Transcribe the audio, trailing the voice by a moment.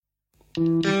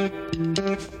The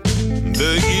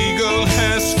eagle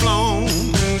has flown.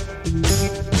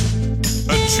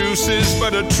 A truce is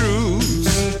but a truce.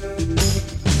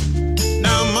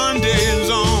 Now Monday is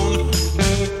on.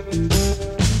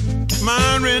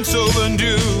 My rent's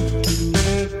overdue.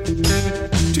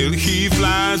 Till he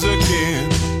flies again.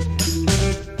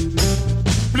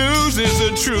 Blues is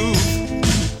the truth.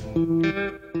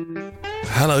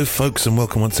 Hello folks, and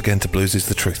welcome once again to Blues is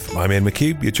the Truth. I'm Ian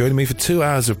McHugh. You're joining me for 2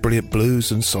 hours of brilliant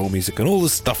blues and soul music and all the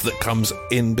stuff that comes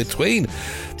in between.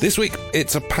 This week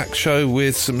it's a packed show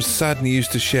with some sad news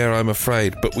to share, I'm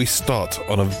afraid, but we start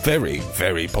on a very,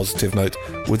 very positive note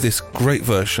with this great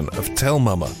version of Tell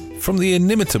Mama from the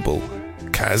inimitable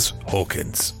Kaz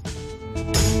Hawkins.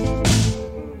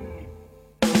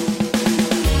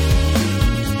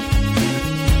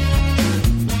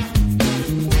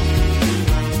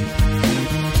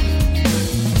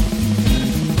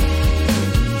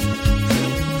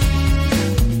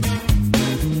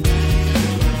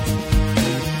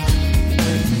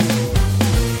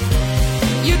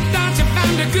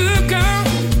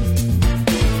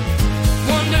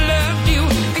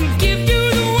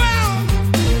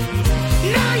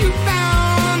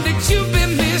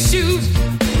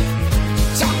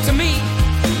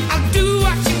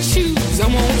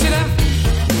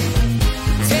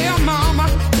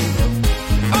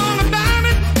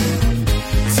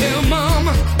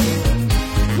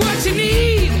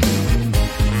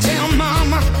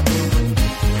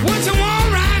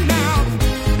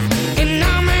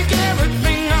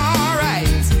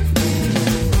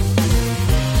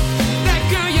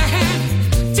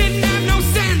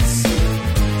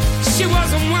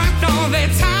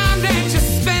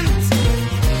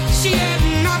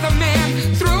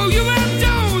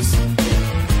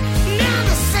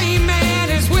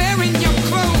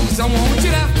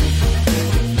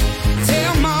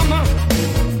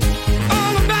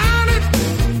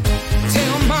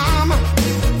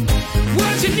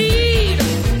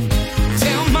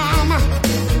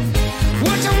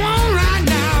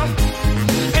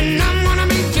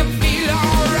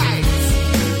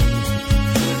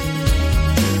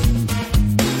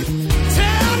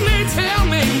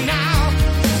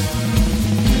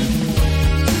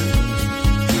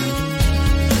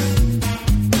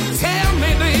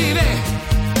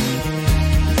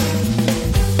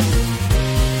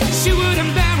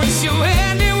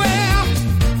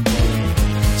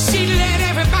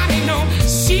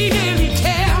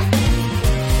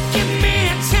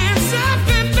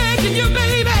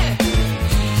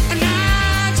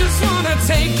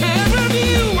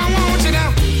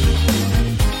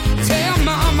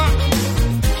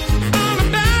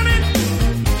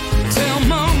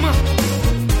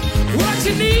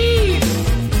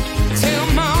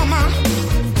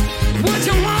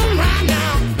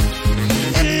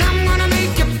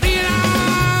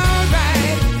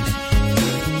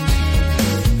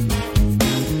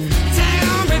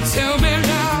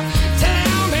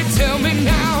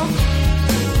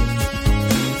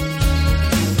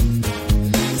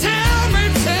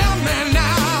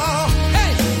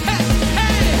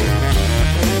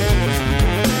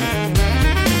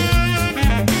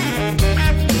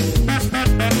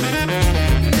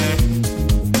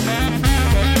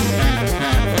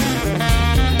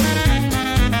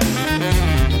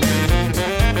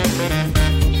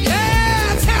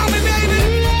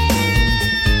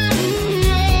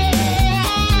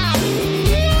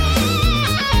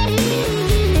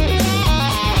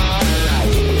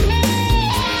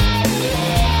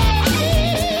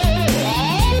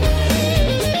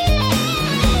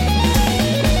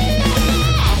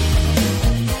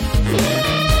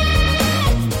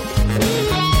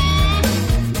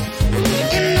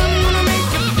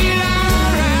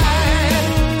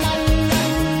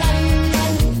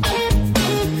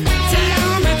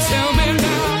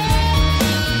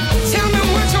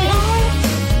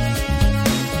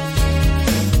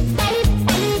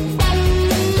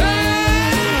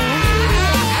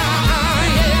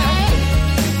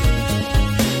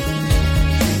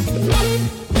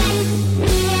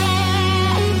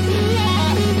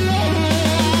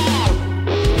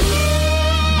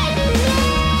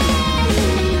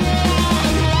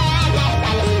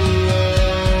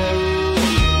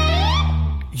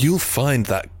 Find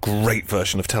that great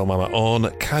version of Tell Mama on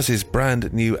Kaz's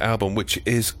brand new album, which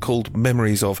is called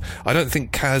Memories Of. I don't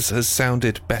think Kaz has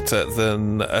sounded better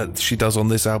than she does on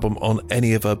this album on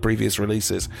any of her previous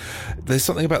releases. There's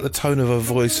something about the tone of her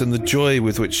voice and the joy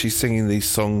with which she's singing these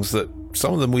songs that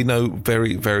some of them we know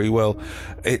very, very well.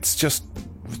 It's just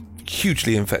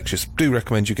hugely infectious. Do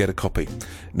recommend you get a copy.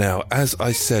 Now, as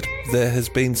I said, there has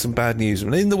been some bad news.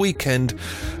 And in the weekend,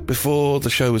 before the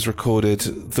show was recorded,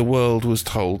 the world was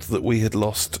told that we had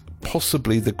lost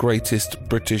possibly the greatest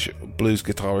British blues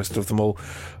guitarist of them all.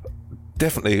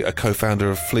 Definitely a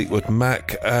co-founder of Fleetwood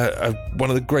Mac, one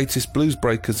of the greatest blues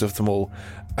breakers of them all,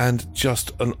 and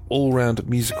just an all-round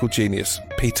musical genius,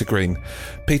 Peter Green.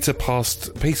 Peter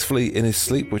passed peacefully in his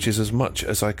sleep, which is as much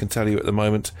as I can tell you at the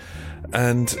moment.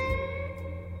 And,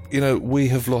 you know, we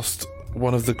have lost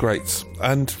one of the greats.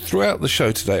 And throughout the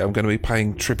show today, I'm going to be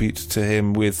paying tribute to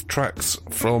him with tracks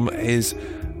from his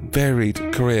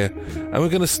varied career. And we're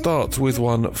going to start with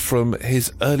one from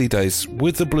his early days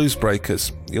with the Blues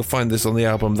Breakers. You'll find this on the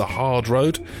album The Hard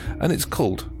Road, and it's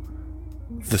called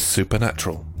The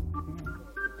Supernatural.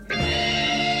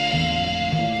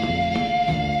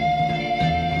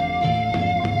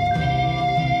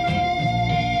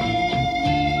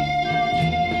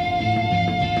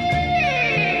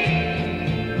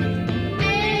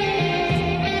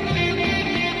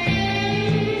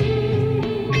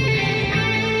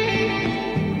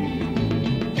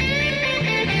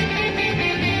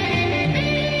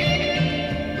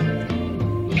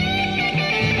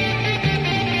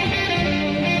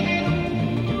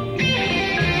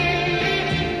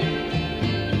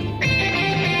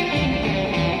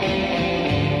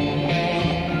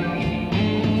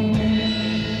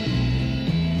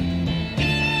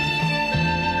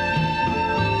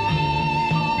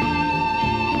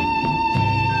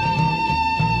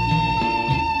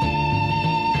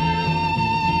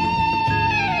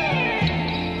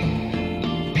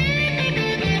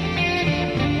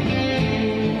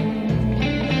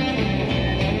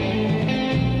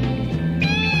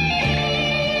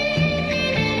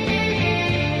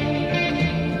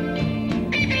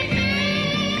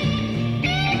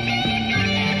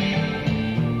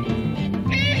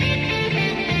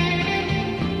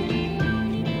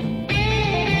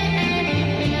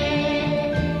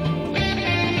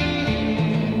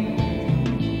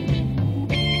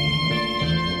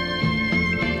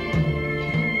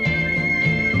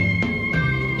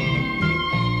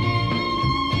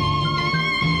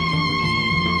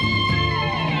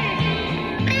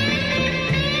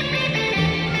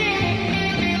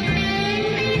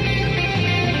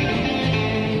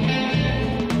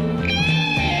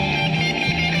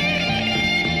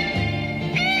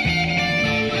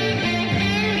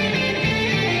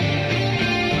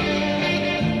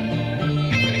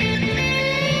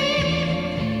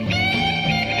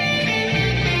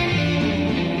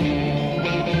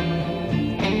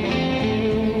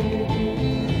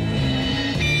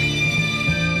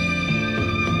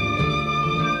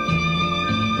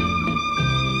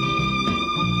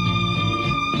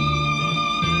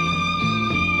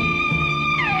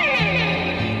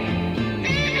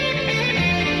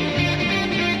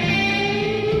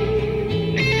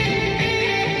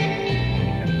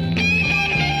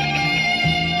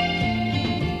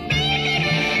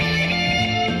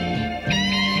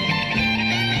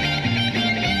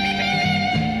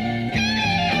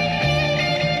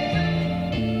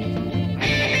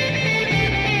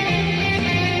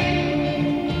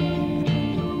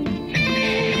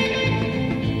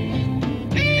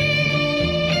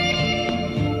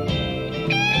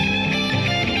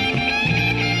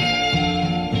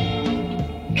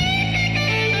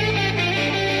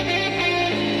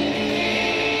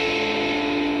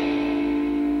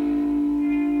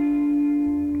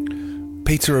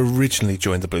 Peter originally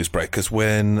joined the Blues Breakers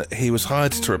when he was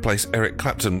hired to replace Eric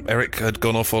Clapton. Eric had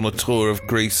gone off on a tour of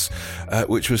Greece,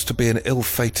 which was to be an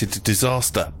ill-fated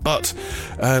disaster. But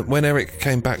when Eric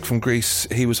came back from Greece,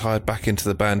 he was hired back into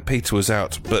the band. Peter was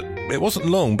out, but it wasn't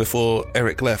long before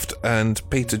Eric left and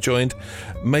Peter joined,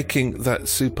 making that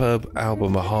superb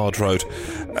album A Hard Road.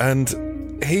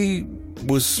 And he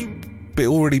was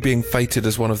already being fated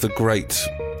as one of the great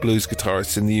blues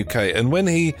guitarists in the UK, and when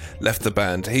he left the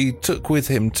band, he took with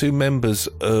him two members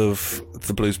of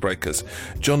the Blues Breakers,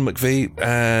 John McVie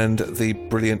and the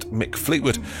brilliant Mick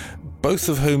Fleetwood, both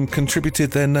of whom contributed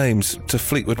their names to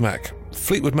Fleetwood Mac.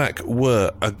 Fleetwood Mac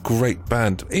were a great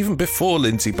band, even before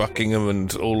Lindsey Buckingham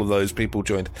and all of those people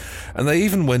joined. And they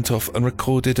even went off and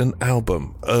recorded an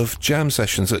album of jam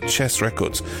sessions at Chess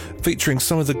Records, featuring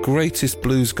some of the greatest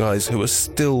blues guys who are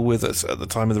still with us at the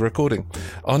time of the recording.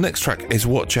 Our next track is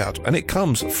Watch Out, and it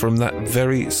comes from that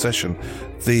very session,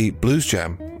 the Blues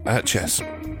Jam at Chess.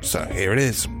 So here it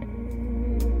is.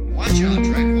 Watch out,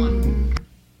 track one.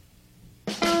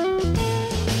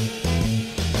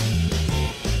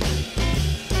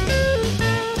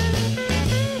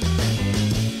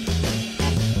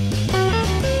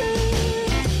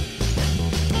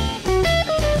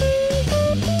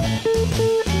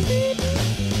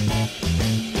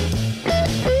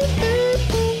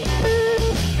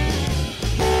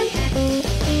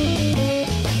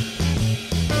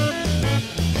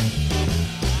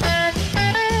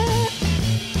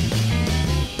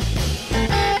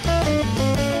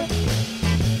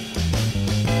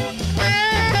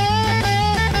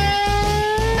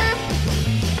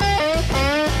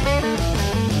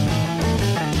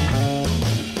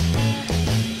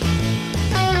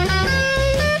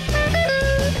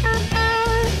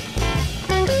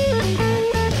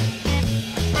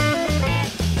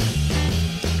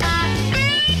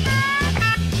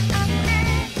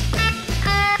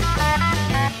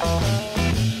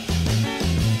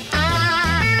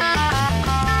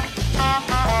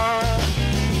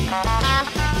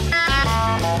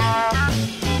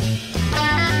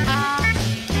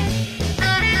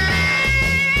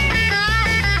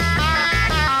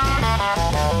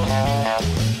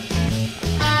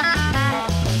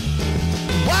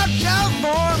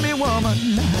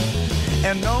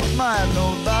 and don't mind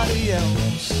nobody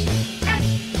else.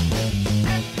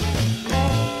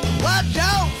 Watch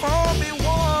out for me,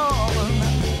 woman,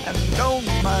 and don't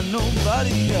mind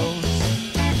nobody else.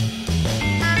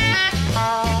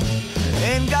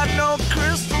 Ain't got no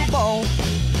crystal ball,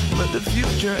 but the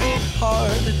future ain't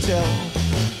hard to tell.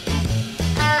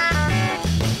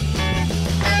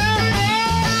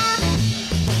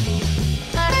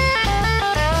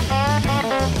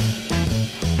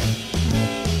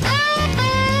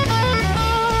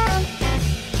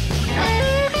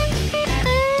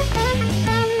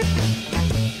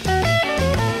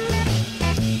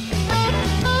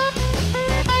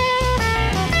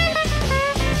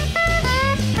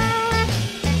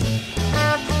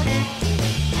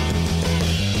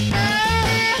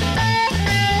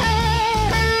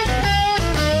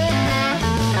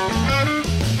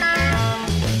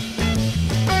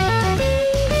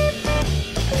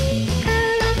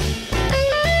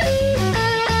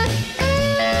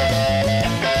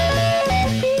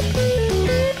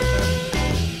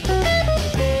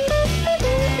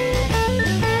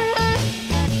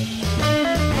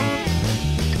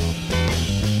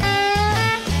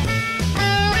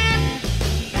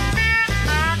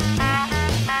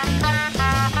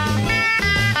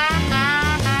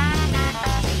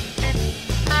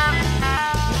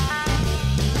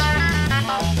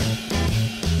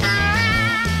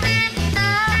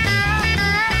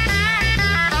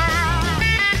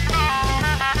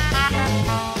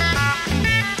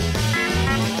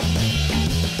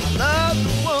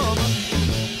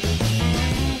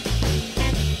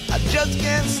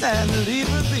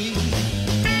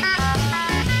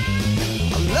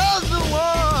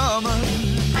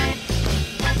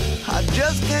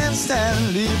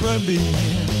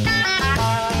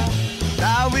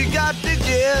 Now we got to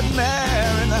get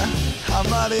married. I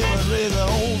might even raise a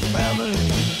whole family.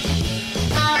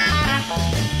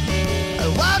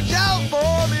 And watch out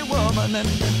for me, woman,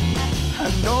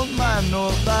 and don't mind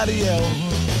nobody else.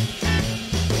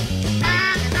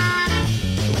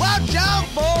 Watch out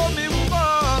for me,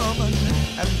 woman,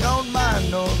 and don't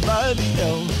mind nobody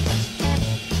else.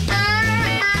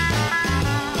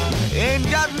 Ain't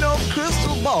got no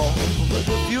crystal ball, but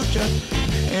the future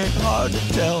ain't hard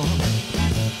to tell.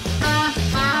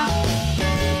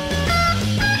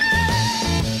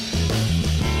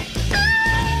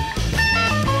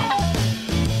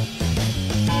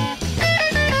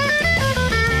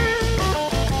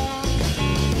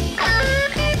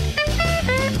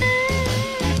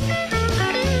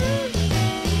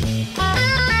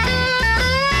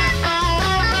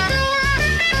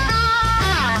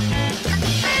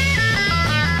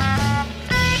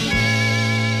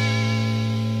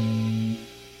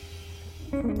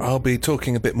 I'll be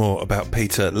talking a bit more about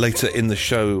Peter later in the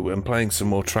show and playing some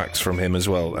more tracks from him as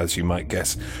well, as you might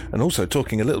guess, and also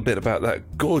talking a little bit about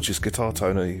that gorgeous guitar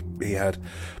tone he had.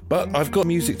 But I've got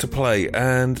music to play,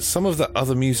 and some of the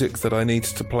other music that I need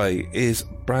to play is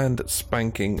brand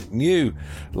spanking new,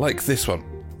 like this one.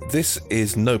 This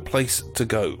is No Place to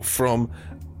Go from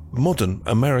modern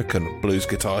American blues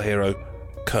guitar hero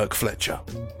Kirk Fletcher.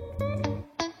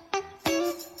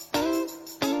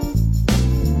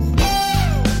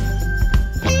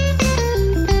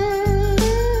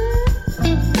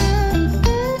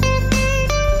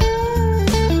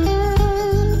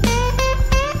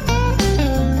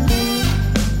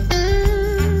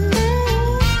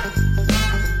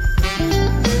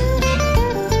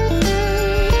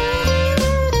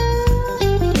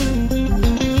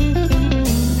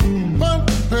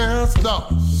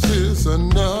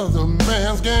 Another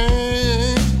man's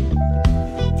game.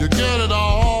 You get it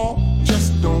all,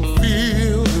 just don't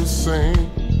feel the same.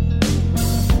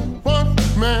 One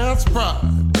man's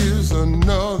pride is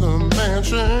another man's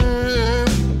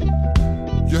shame.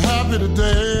 You're happy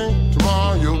today,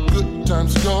 tomorrow your good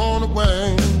time's gone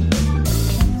away.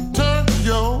 Turn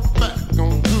your back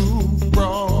on who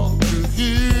brought you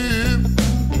here.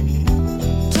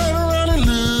 Turn around and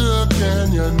look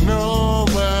and you know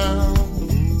well.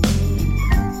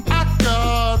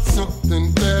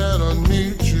 Something that I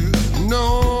need you to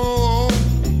know.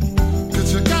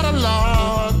 'Cause you got a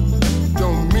lot,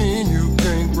 don't mean you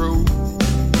can't grow.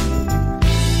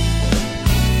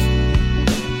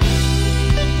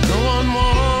 No one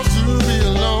wants to be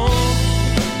alone.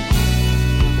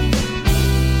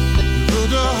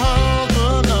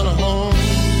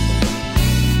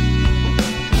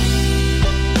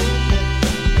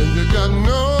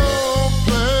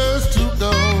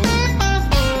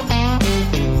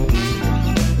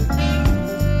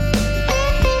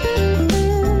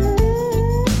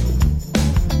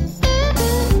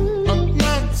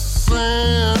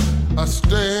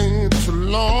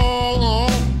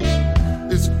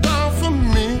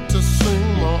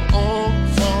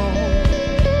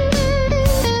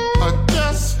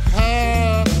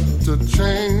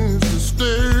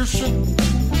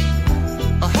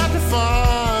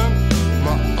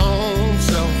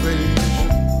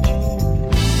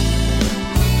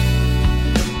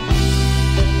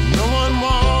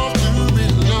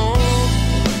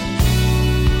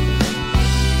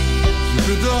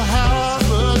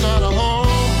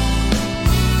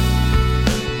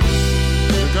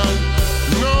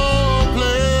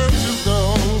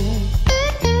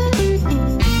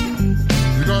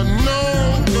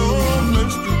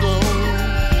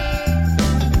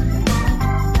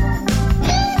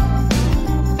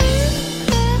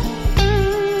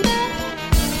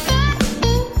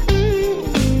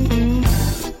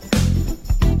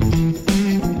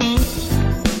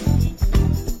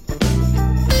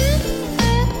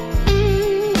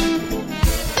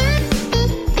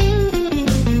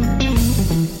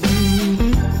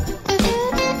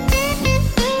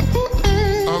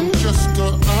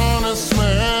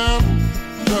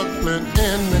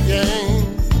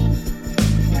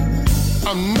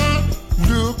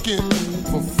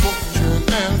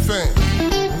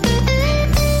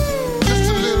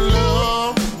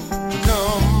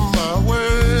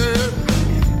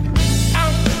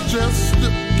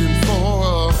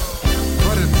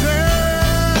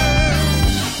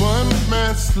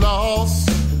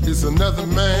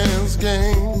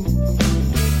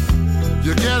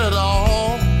 You get it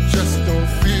all, just don't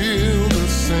feel the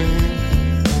same.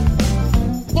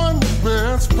 One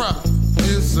man's profit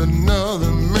is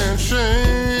another man's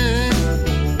shame.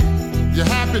 You're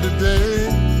happy today,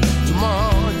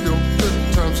 tomorrow your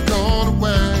good time's gone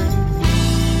away.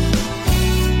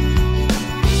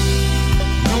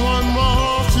 No one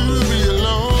wants to be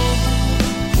alone.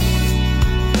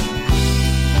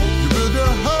 You build a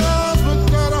house but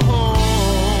not a home.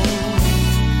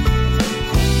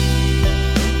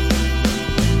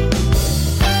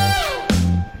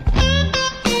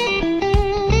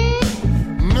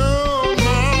 No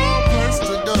place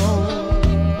to go.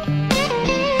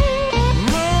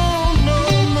 No.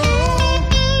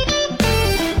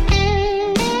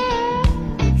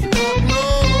 You got no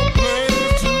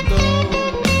place to go.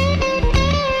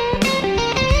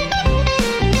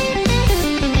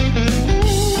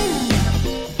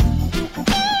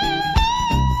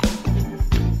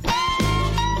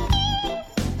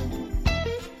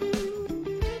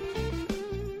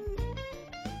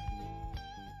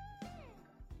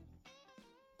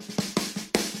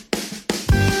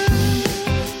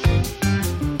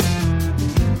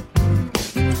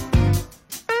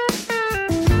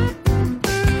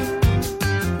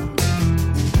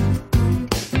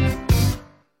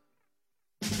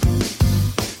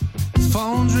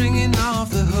 Phone's ringing off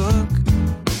the hook.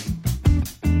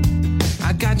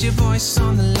 I got your voice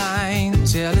on the line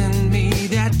telling me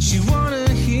that you wanna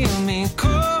hear me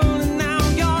calling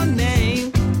out your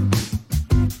name.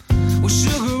 Well,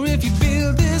 sugar, if you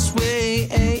feel this way,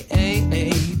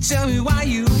 tell me why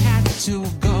you had to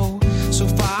go so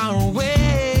far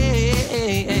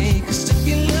away. 'Cause if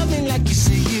you love me like you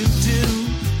say you do,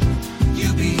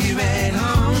 you'll be here at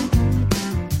home.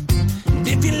 And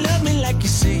if you love me like you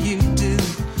say you do,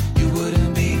 you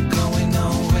wouldn't be going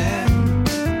nowhere.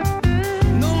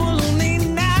 No more lonely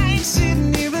nights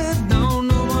sitting here alone.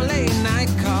 No more late night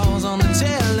calls on the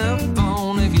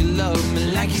telephone. If you love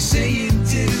me like you say you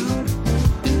do,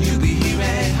 then you'll be here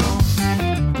at home.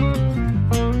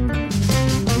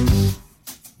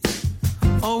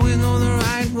 Always know the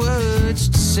right words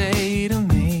to say to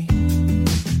me.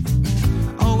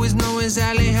 Always know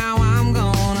exactly how I'm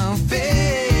gonna feel.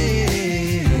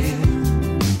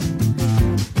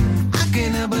 I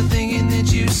can't help but thinking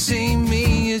that you see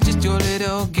me as just your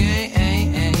little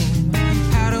game.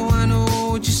 How do I know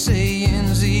what you're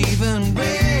saying's even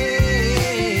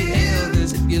real?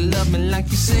 'Cause if you love me like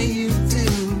you say you do,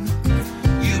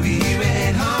 you'll be here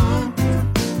at home.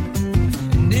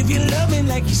 And if you love me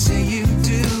like you say you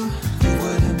do, you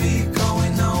wouldn't be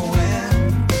going nowhere.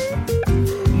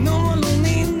 No more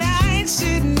lonely nights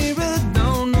sitting here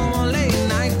alone. No more late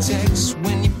night texts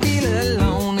when you feel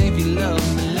alone. If you love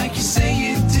me like you say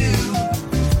you do,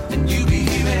 then you'll be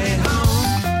here at home.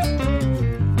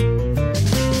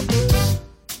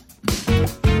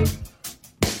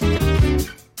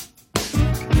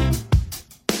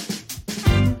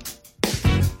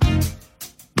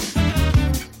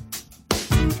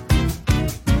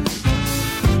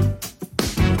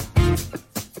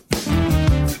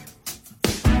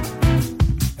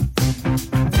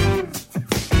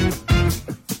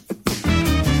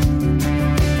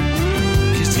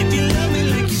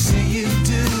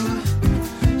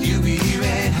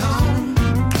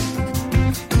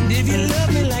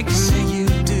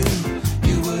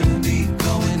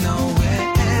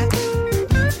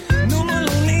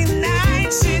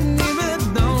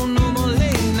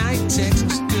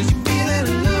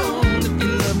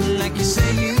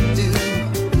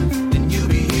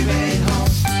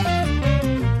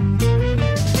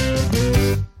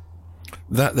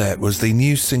 That there was the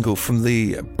new single from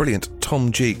the brilliant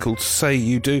Tom G called Say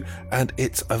You Do, and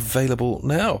it's available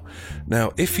now.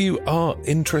 Now, if you are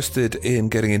interested in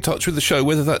getting in touch with the show,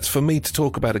 whether that's for me to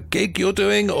talk about a gig you're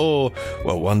doing, or,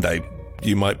 well, one day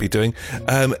you might be doing,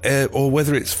 or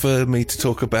whether it's for me to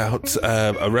talk about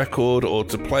a record, or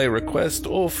to play a request,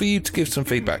 or for you to give some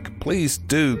feedback, please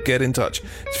do get in touch.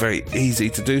 It's very easy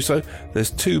to do so.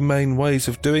 There's two main ways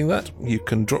of doing that. You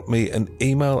can drop me an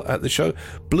email at the show.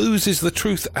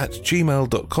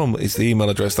 bluesisthetruth@gmail.com is the email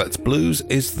address. That's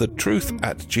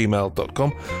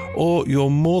bluesisthetruth@gmail.com. Or you're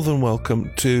more than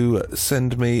welcome to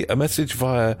send me a message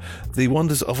via the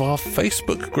wonders of our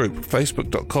Facebook group,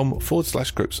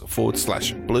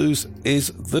 facebook.com/groups/blues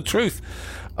is the truth.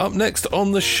 Up next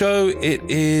on the show, it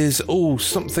is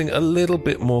something a little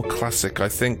bit more classic, I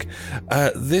think.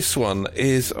 This one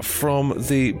is from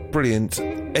the brilliant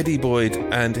Eddie Boyd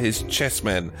and his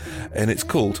Chessmen, and it's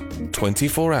called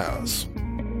 24 Hours.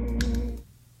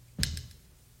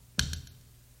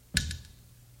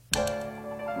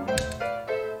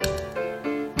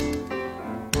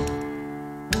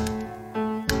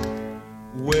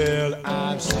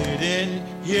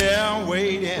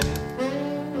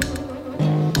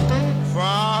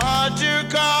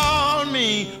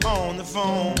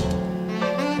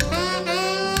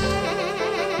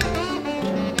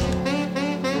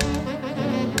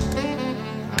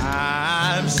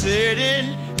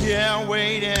 sitting here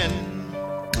waiting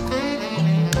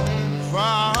for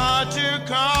her to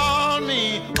call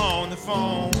me on the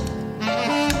phone.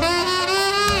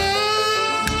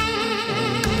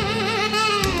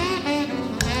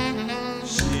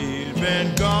 She's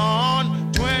been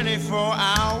gone 24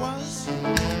 hours,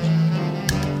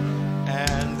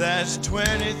 and that's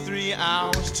 23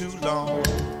 hours too long.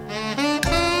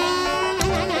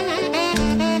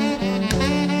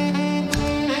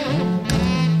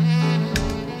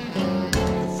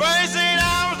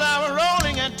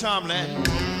 Tumbling,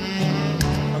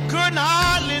 I couldn't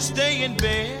hardly stay in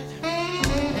bed.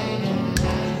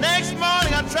 Next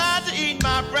morning I tried to eat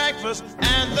my breakfast,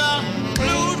 and the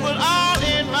blues was all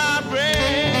in my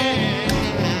brain.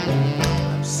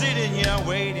 I'm sitting here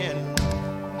waiting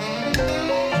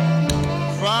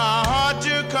for her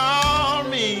to call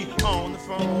me on the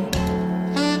phone.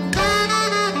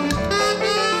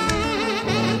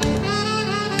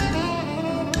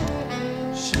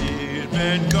 She's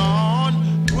been gone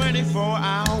 24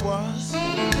 hours,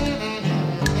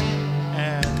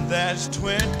 and that's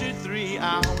 23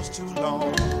 hours too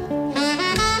long.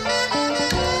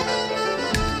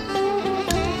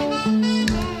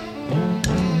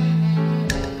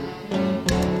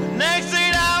 The next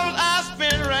 8 hours I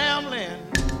spent rambling,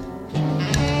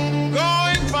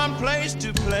 going from place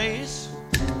to place.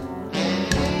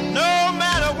 No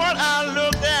matter what I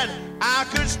looked at, I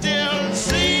could still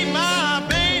see my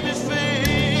baby's face.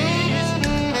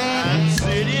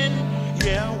 Sitting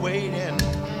here waiting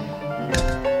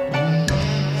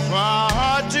for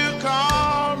her to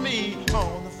call me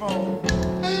on the phone.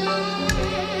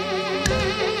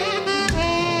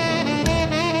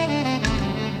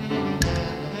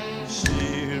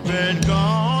 She's been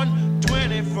gone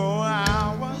 24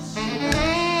 hours,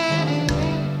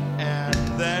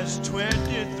 and that's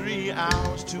 23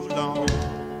 hours too long.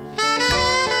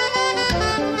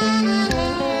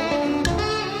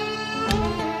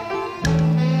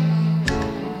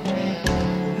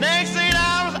 Next 8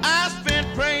 hours I spent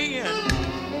praying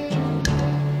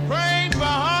for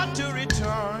her to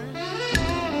return.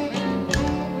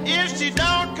 If she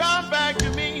don't come back to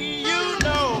me, you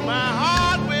know my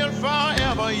heart will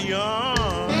forever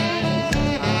yearn.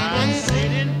 I'm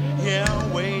sitting here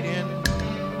waiting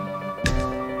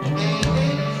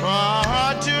for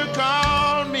her to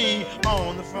call me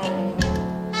on the phone.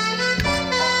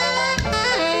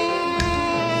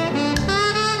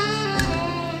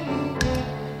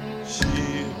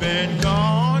 Been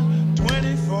gone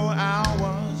 24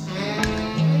 hours,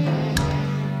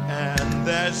 and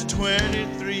that's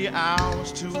 23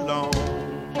 hours too long.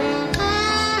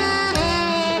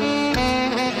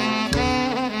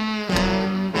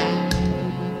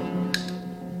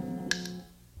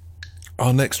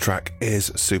 Our next track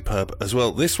is superb as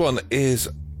well. This one is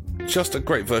just a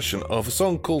great version of a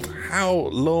song called How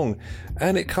Long,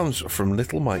 and it comes from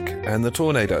Little Mike and the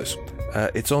Tornadoes.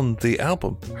 It's on the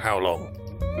album How Long.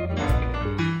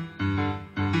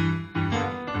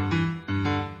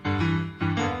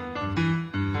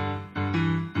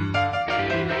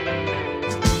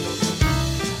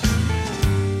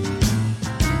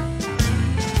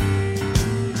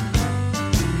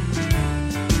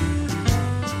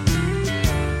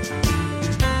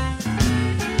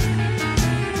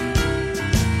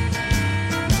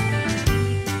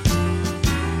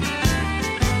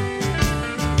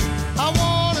 I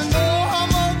wanna know how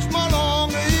much my Lord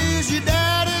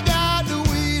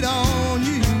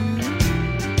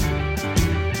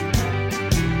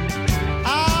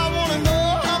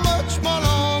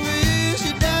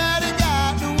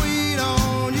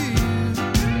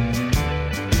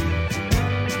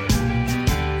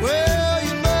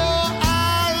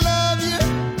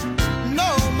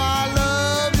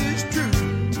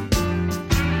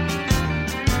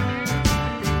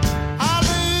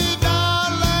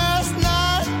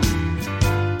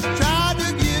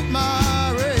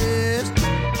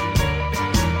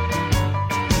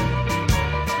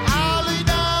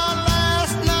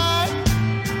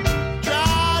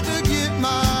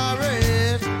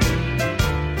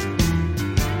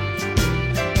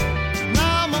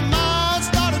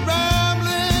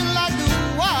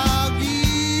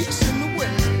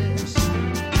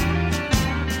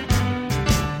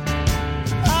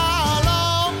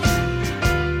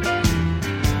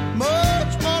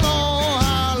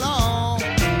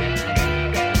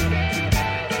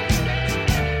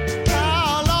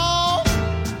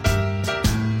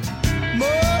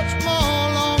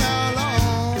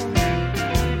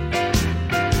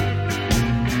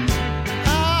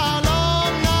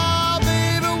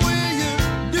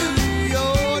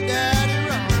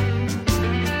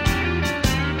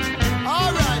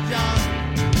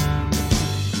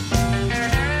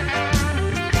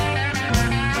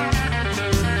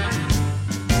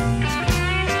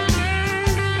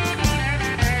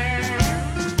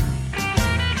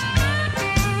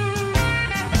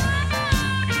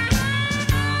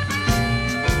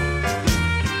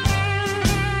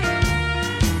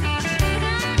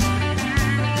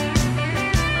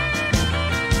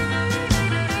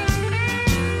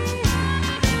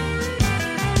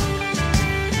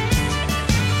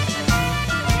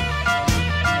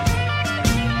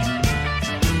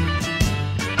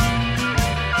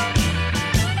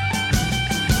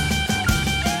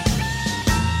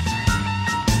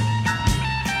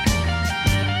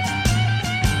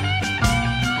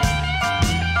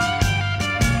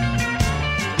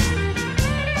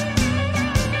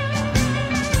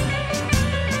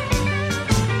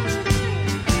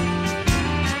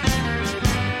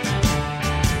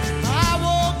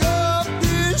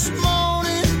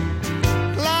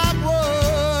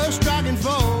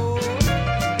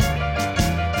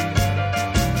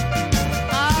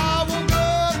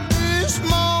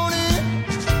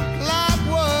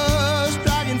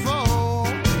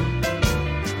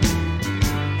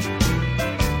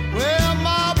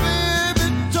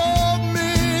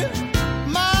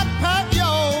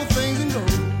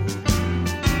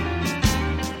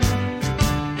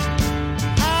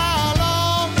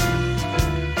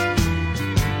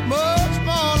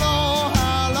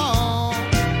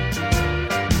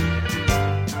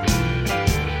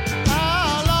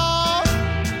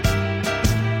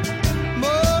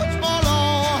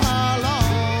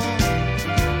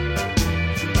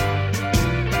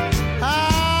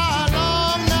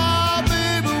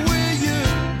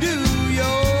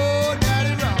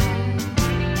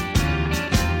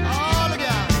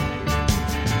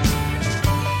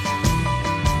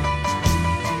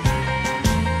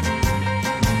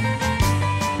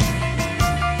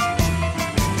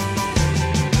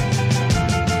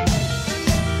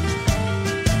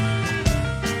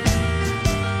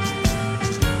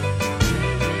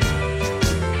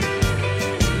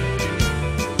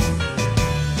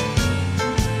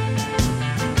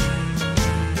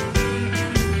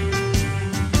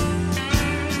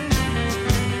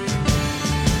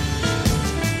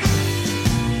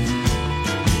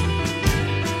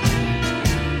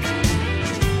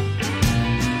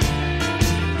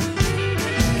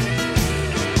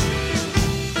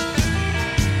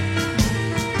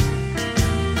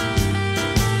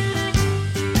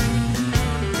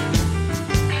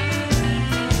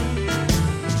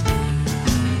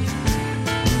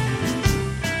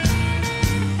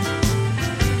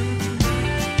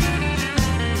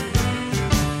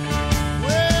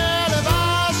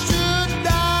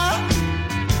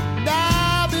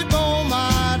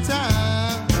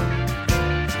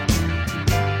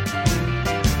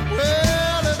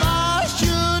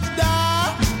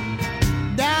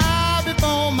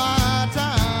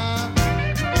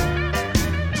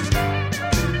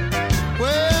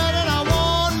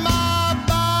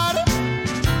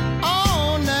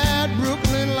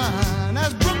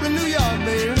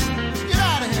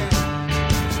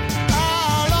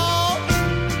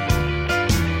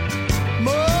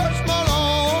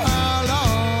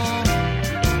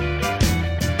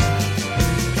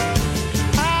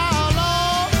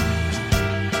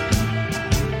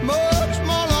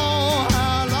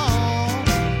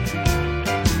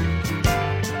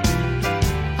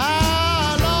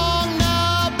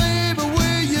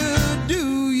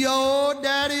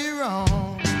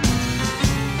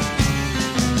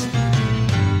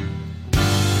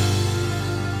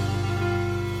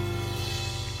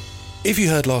If you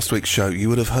heard last week's show, you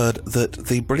would have heard that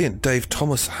the brilliant Dave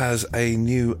Thomas has a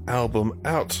new album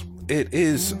out. It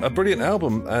is a brilliant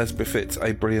album, as befits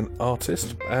a brilliant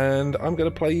artist, and I'm going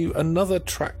to play you another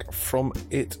track from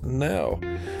it now.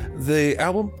 The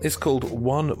album is called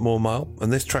One More Mile, and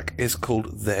this track is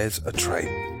called There's a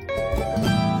Train.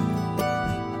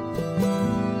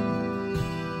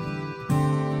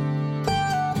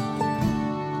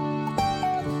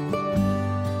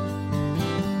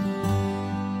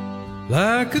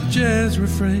 Like a jazz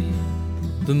refrain,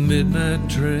 the midnight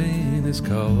train is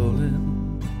calling.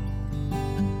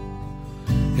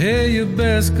 Hey, you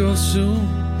best go soon,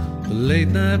 the late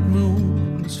night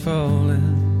moon is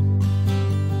falling.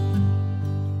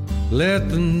 Let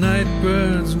the night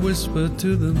birds whisper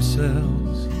to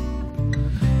themselves.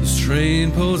 This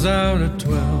train pulls out at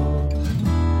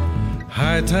 12.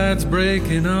 High tide's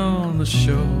breaking on the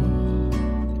shore.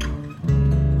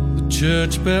 The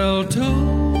church bell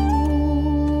tolls.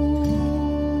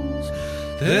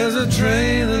 There's a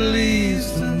train that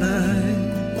leaves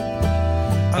tonight.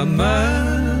 I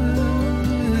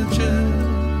might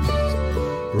just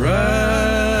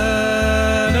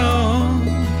ride on.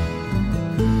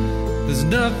 There's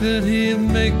nothing here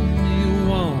make me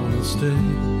wanna stay.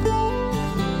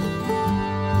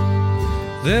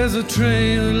 There's a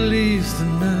train that leaves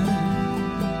tonight.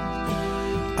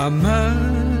 I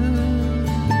might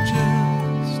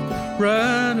just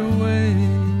ride away.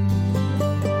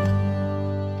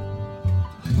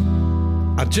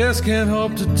 I just can't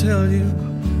hope to tell you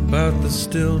about the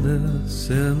stillness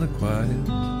and the quiet.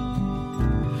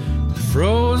 The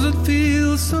frozen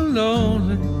feels so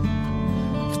lonely.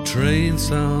 The train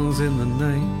sounds in the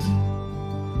night.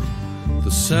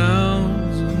 The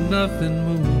sounds of nothing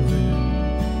moving.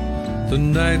 The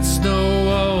night snow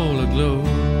all aglow.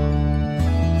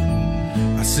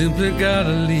 I simply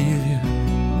gotta leave you.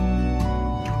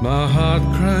 My heart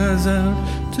cries out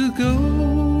to go.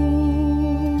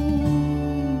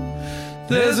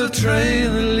 There's a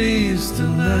train that leaves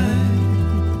tonight.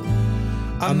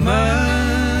 I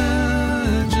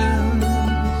might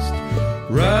just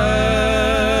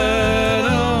ride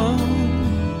on.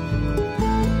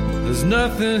 There's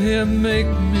nothing here make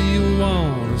me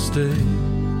wanna stay.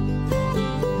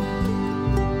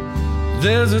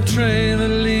 There's a train that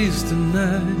leaves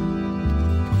tonight.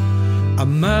 I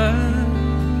might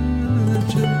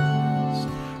just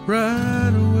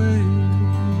ride away.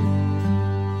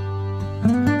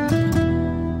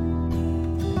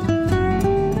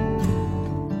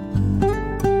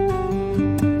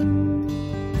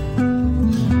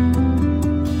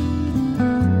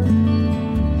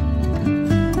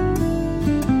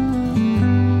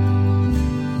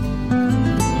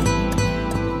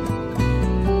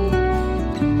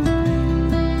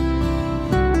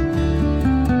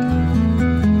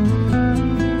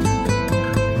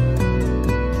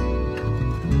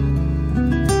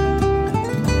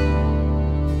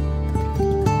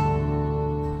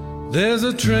 There's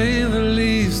a train that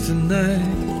leaves tonight.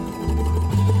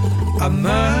 I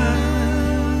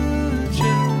might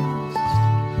just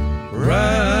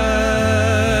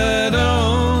ride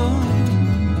on.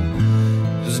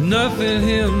 There's nothing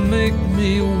here make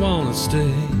me wanna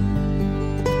stay.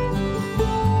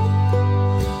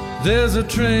 There's a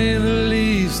train that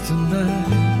leaves tonight.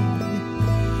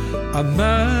 I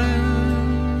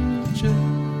might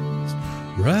just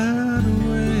ride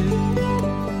away.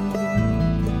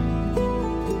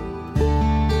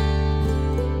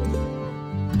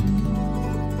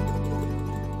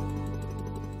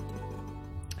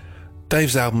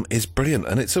 Dave's album is brilliant,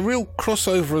 and it's a real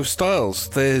crossover of styles.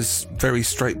 There's very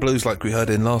straight blues like we heard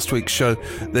in last week's show.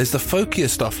 There's the folkier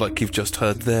stuff like you've just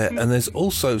heard there, and there's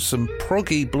also some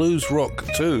proggy blues rock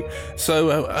too.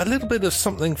 So a little bit of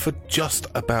something for just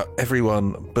about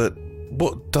everyone, but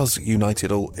what does unite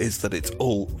it all is that it's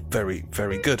all very,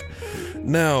 very good.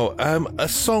 Now, a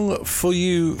song for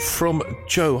you from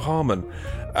Joe Harmon.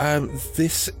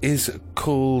 This is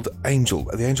called Angel.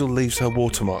 The Angel Leaves Her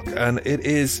Watermark, and it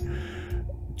is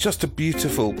just a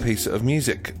beautiful piece of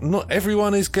music. Not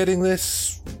everyone is getting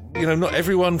this, not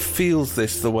everyone feels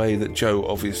this the way that Joe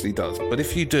obviously does, but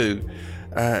if you do,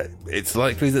 it's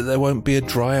likely that there won't be a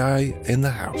dry eye in the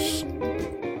house.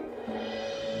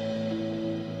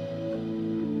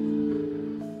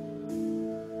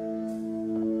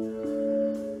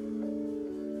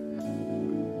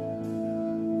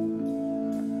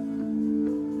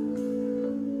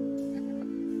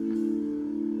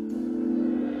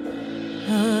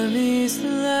 Honey's the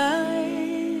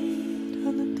light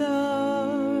on the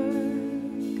dark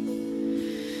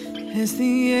as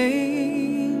the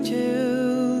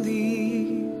angel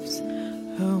leaves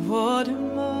her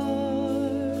watermark.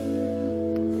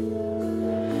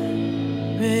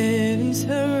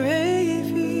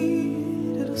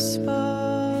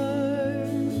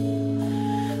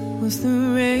 Was the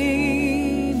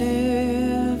rain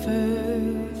ever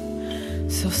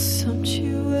so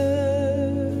sumptuous?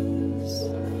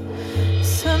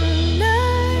 Some night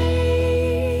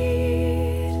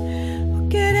we'll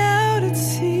get out at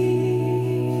sea,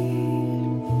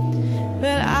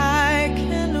 but I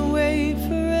can't wait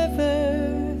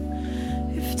forever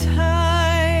if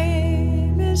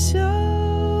time is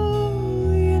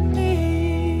all you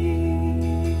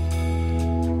need.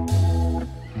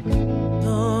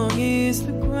 Long is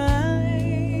the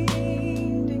grinding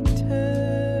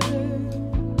turn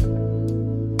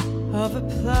of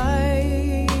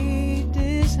applied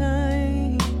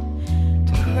design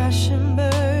to crash and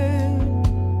burn.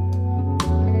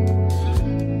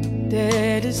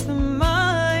 Dead is the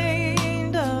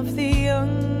mind of the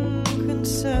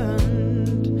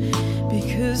unconcerned,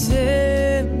 because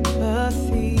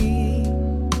empathy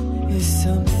is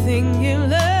something you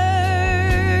learn.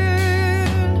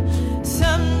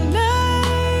 Some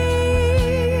night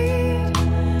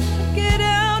get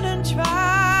out and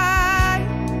try,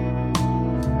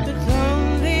 but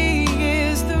lonely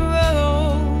is the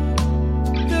road,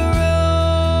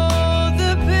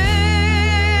 the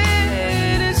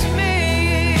bed is me.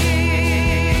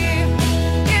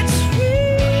 It's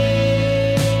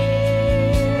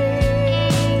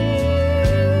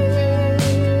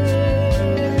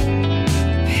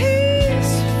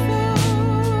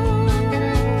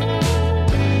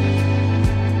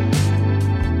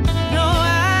no, I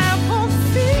won't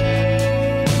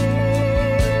feel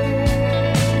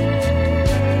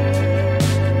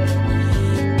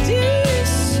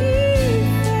deceitful.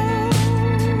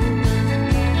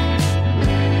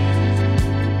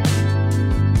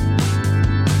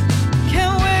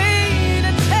 Can't wait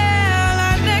until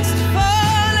our next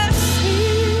fall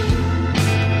asleep,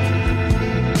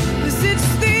 'cause it's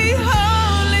the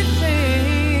only thing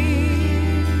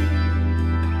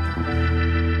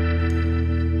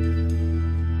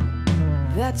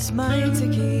that's mine to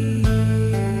keep.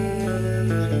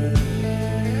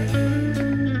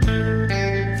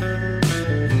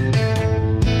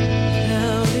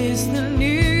 Now is the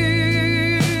new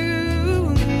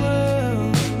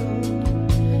world,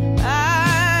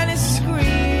 and its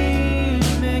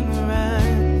screaming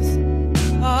rats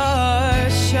are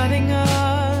shutting up.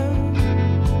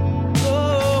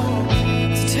 Oh,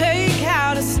 to take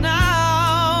out a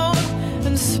snout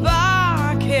and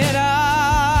spark it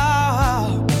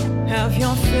up. Have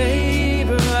your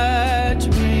favorite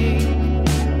drink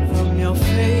from your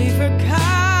favorite cup.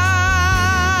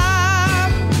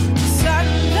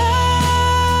 Sunlight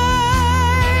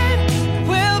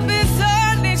will be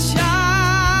sunny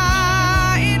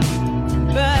shine,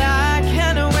 but I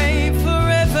can't wait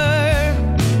forever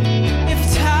if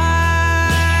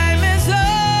time is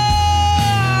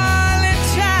all it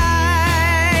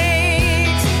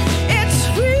takes. It's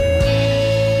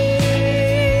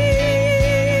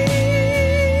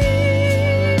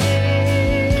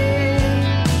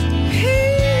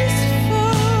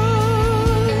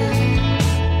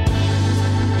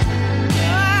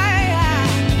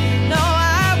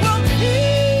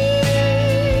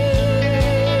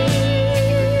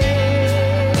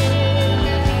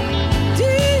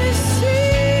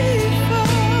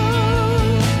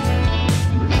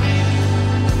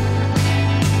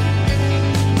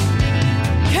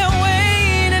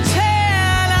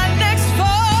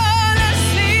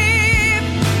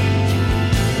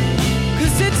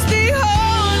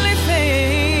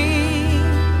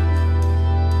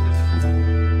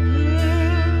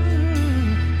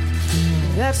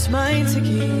that's mine to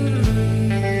keep.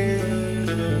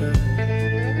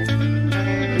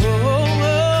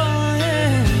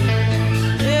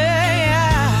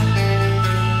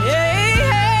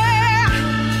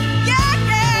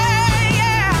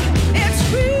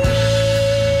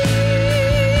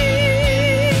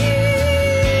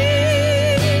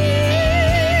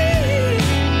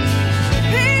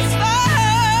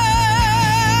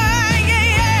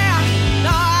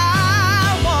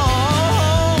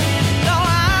 No, I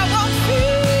won't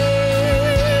feel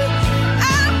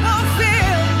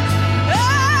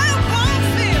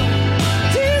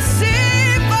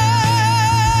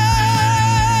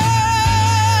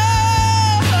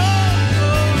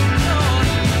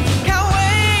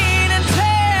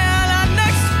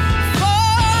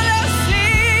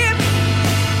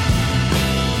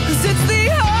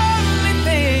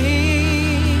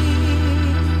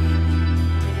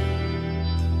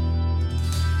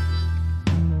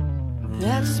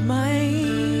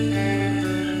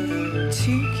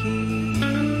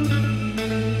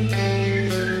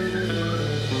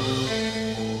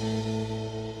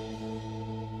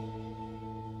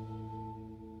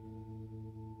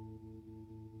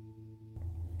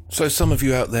So some of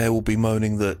you out there will be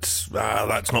moaning that,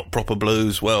 that's not proper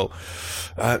blues. Well,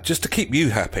 just to keep you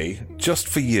happy, just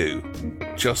for you,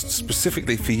 just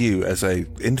specifically for you as a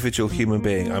individual human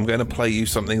being, I'm going to play you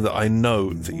something that I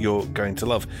know that you're going to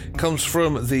love. It comes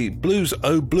from the Blues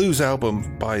O Blues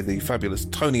album by the fabulous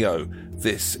Tony O.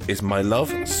 This is My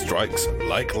Love Strikes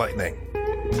Like Lightning.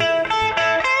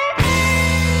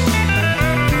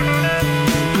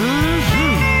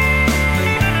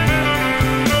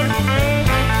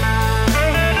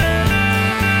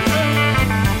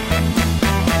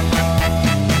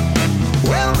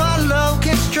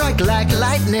 Like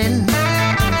lightning,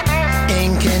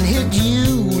 and can hit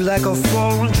you like a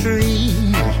fallen tree.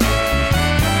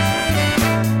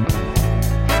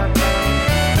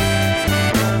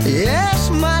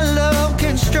 Yes, my love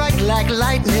can strike like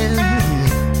lightning,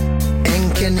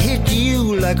 and can hit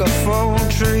you like a fallen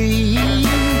tree.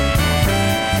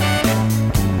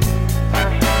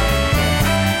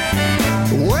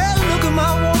 Well, look at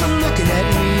my woman looking at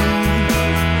me.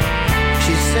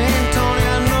 She's saying, Tony,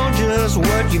 I know just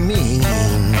what you mean.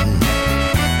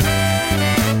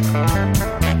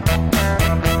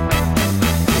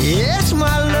 Yes,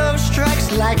 my love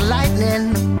strikes like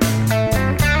lightning,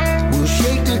 will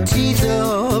shake the teeth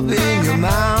up in your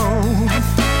mouth.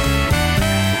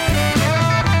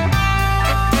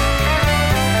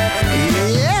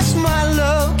 Yes, my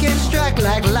love can strike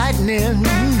like lightning,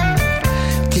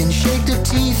 can shake the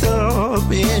teeth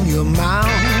up in your mouth.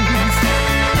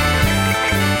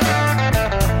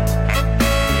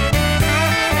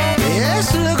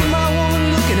 Yes, look at my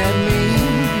woman looking at me.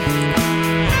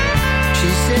 She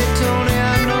said, Tony,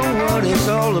 I know what it's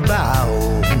all about.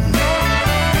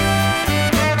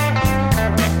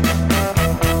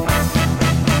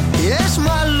 Yes,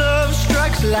 my love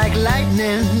strikes like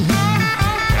lightning,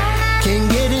 can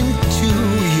get into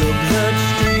your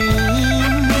bloodstream.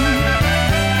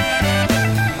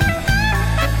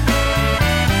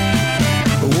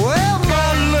 Well,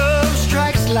 my love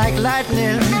strikes like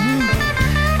lightning,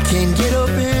 can get up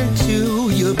into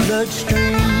your bloodstream.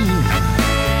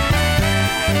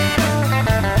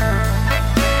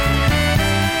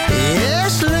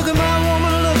 Yes, look at my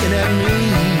woman looking at me.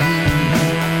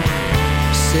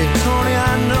 Said, Tony, I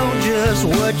know just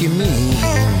what you mean.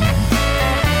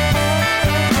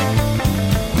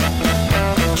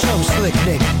 Some slick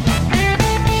Nick.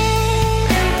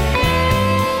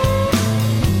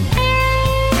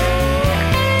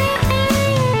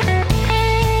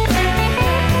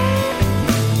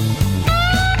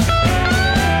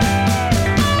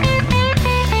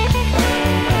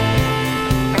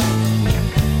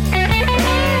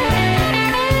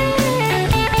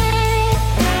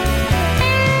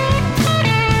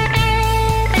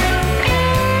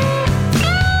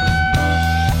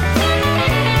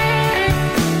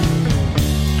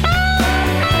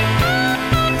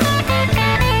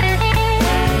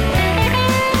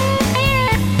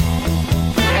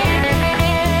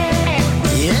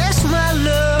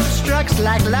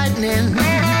 Like lightning,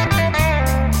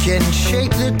 can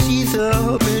shake the teeth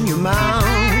up in your mouth.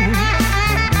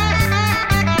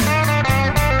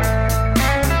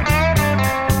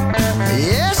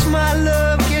 Yes, my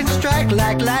love can strike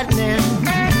like lightning,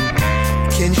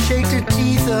 can shake the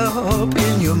teeth up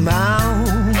in your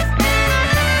mouth.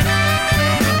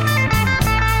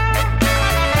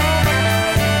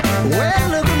 Well,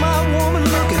 look at my woman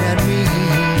looking at me.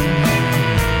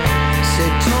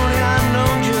 Said, Tony, I know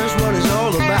just what it's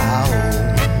all about.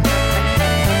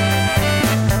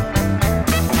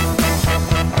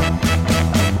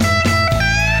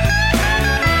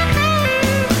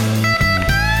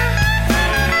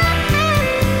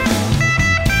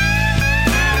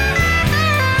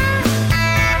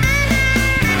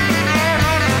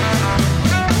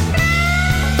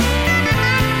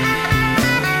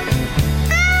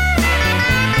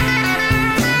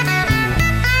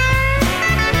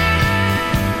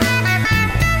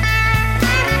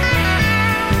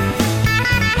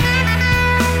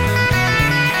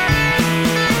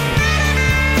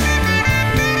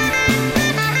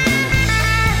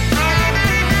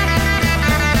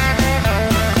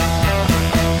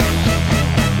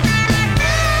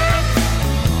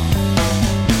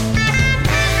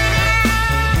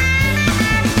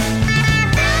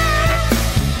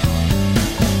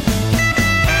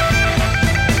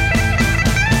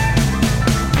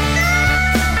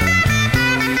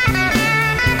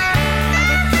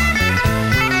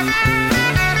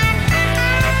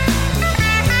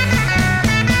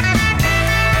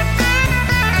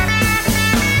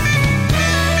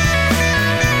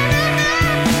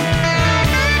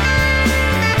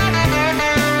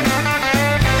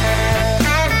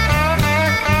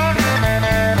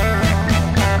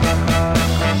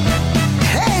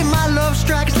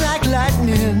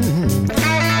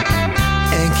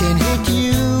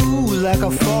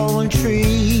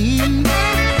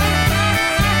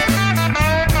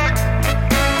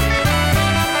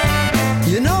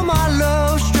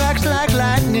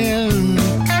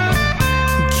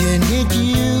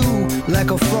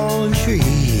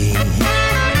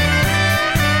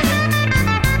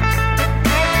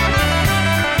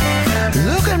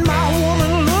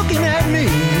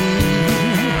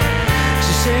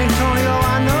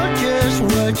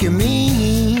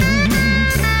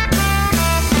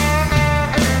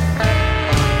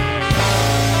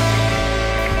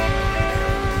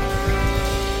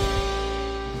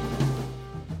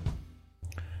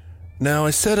 Now,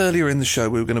 I said earlier in the show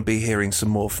we were going to be hearing some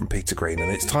more from Peter Green,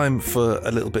 and it's time for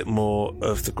a little bit more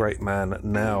of the great man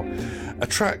now. A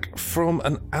track from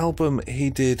an album he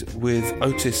did with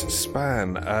Otis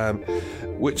Spann,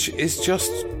 which is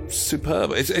just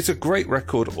superb. It's a great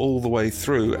record all the way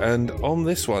through, and on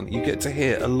this one you get to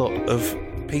hear a lot of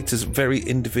Peter's very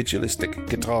individualistic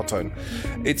guitar tone.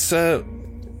 It's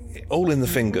all in the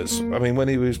fingers. I mean, when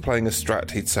he was playing a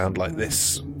Strat, he'd sound like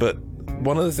this, but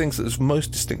one of the things that was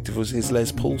most distinctive was his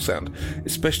Les Paul sound,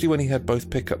 especially when he had both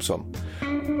pickups on.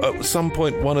 At some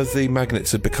point, one of the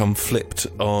magnets had become flipped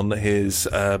on his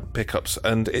pickups,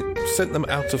 and it sent them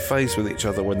out of phase with each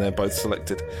other when they're both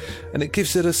selected. And it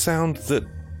gives it a sound that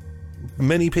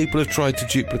many people have tried to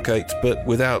duplicate, but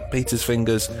without Peter's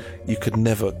fingers, you could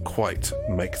never quite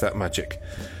make that magic.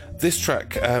 This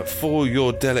track, for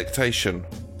your delectation,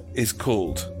 is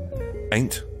called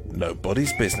Ain't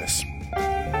Nobody's Business.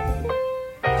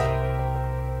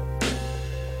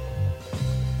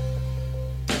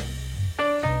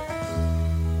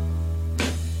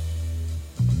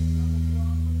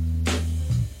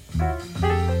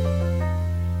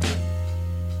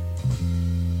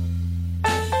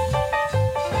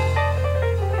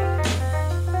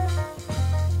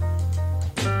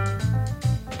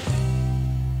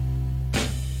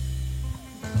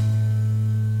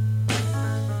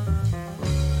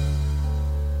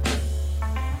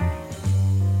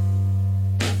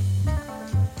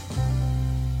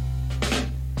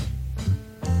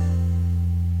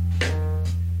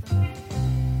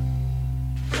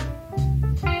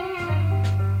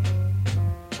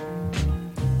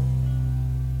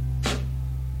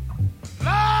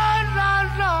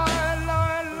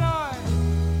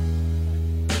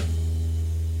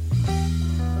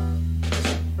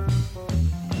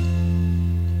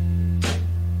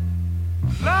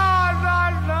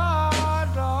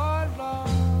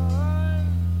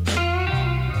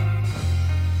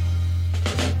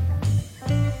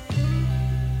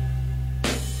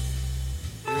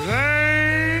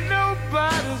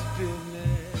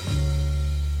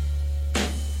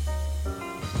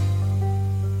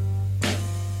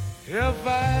 If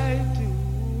I do,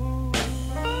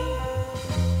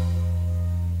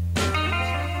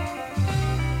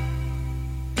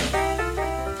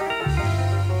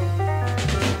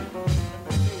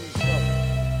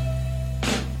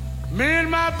 me and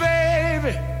my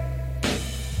baby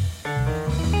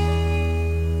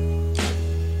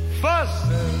fuss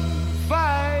and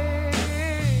fight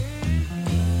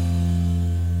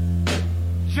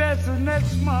just the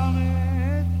next moment.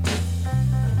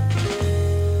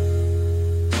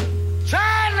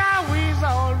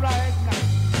 All right now.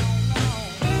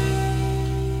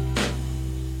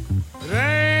 It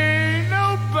ain't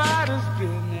nobody's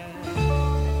business.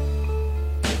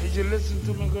 Did you listen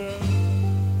to me, girl?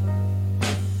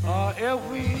 Or if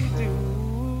we do,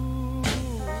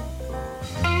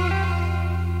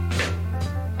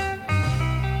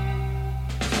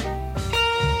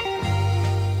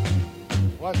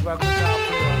 watch my guitar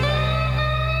play on that.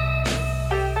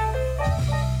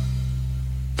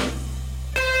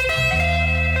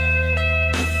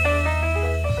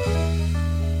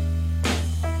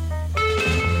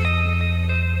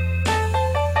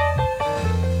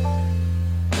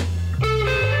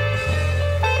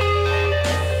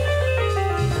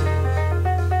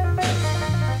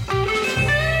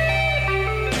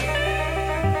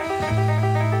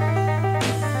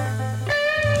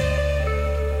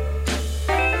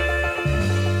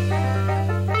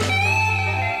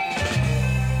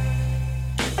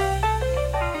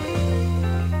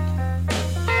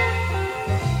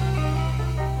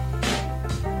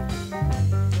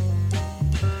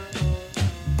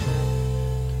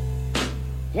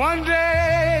 One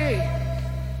day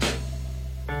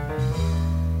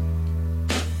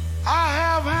I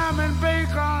have ham and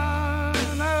bacon,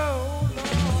 oh Lord.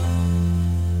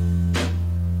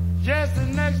 Just the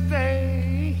next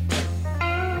day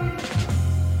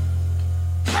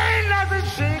ain't nothing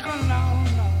shaking, no,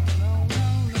 no, no,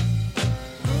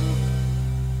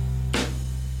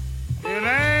 no. It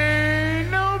ain't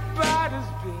nobody's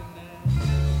business.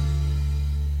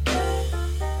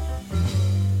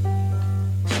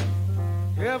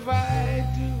 If I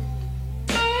do,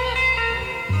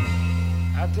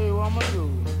 I'll tell you what I'm gonna do.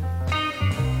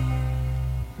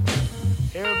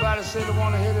 Everybody say they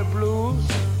wanna hear the blues.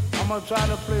 I'm gonna try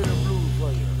to play the blues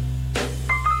for you.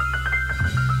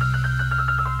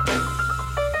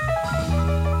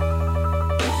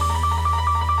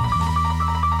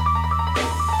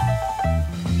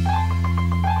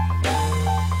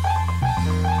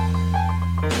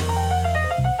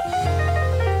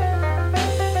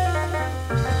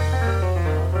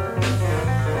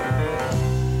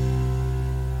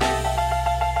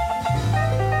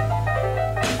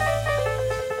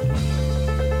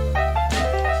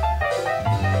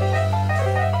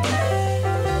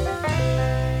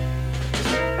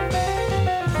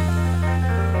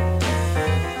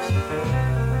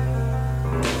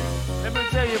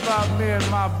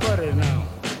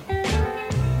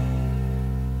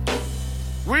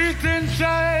 preached in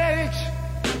church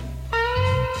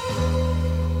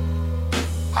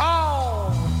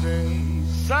all day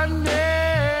Sunday,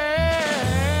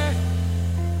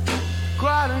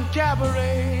 cried in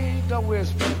cabaret, the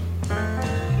whisper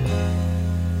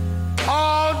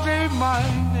all day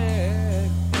Monday.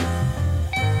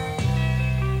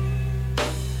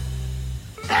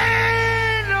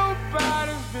 Ain't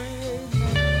nobody's business,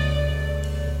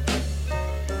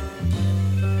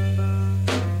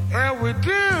 and we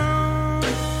do.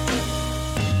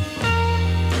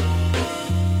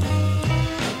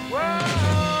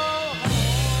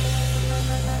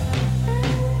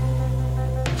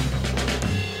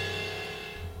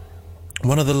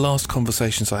 One of the last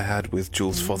conversations I had with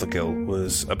Jules Fothergill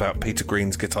was about Peter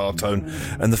Green's guitar tone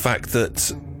and the fact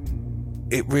that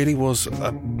it really was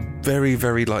a very,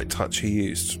 very light touch he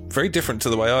used. Very different to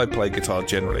the way I play guitar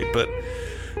generally, but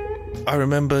I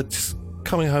remember just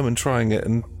coming home and trying it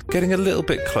and getting a little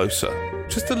bit closer,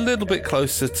 just a little bit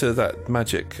closer to that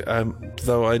magic,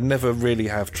 though I never really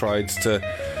have tried to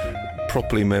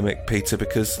properly mimic Peter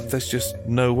because there's just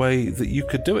no way that you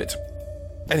could do it.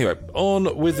 Anyway,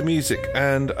 on with the music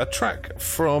and a track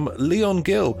from Leon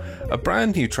Gill, a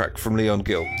brand new track from Leon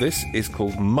Gill. This is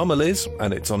called Mama Liz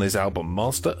and it's on his album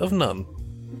Master of None.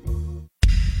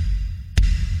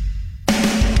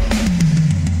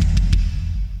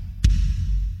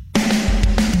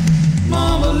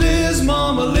 Mama Liz,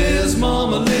 Mama Liz,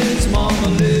 Mama Liz, Mama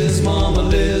Liz, Mama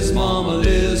Liz, Mama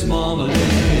Liz, Mama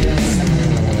Liz.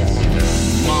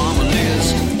 Mama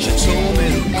Liz, she told me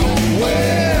to go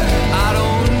where I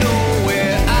don't know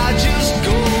where, I just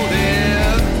go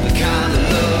there. The kind of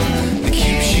love that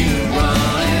keeps you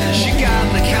running. She got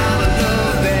the kind of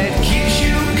love that keeps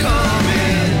you coming.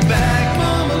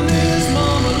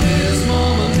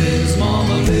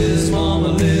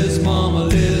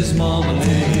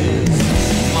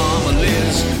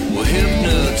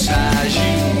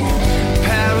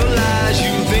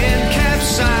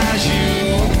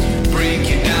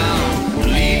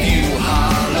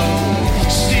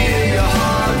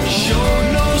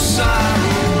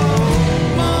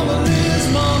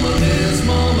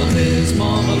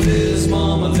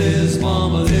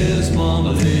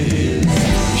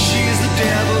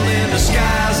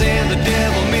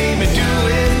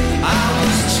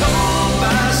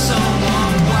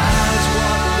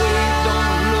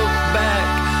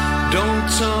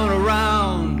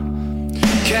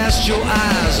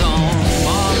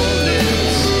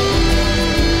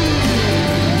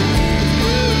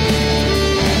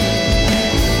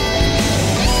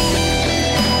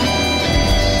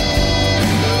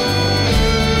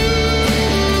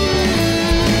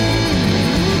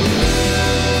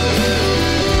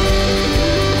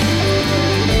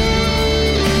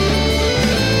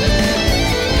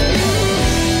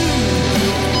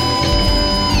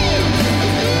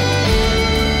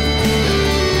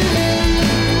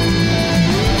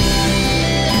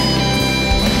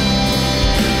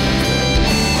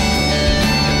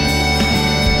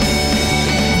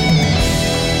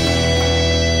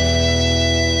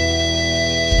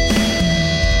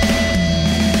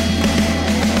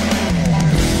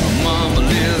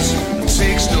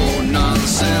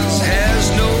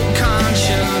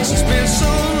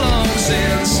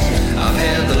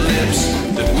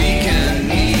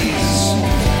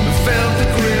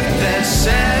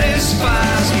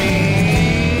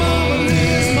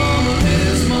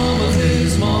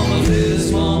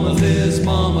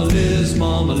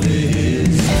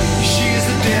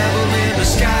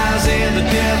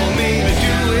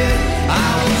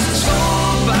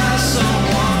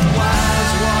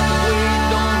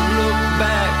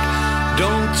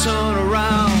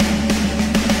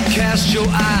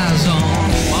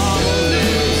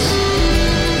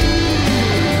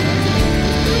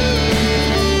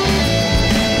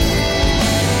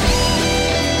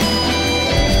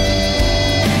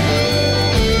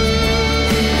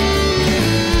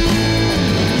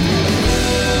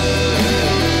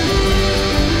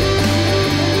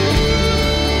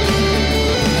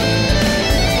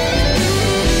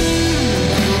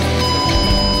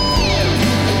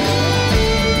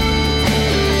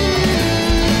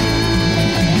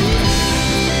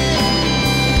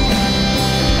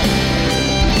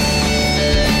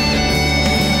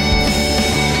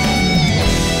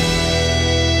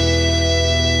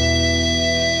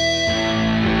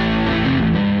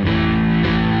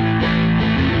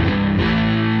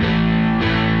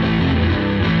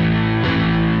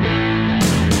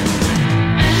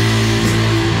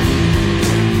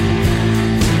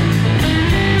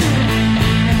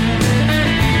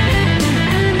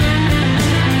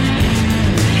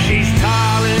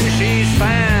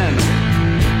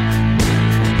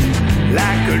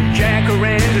 like a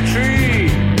jacaranda tree.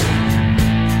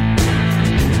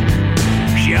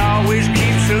 She always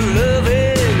keeps her loving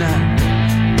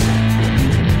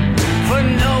for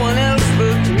no one else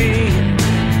but me.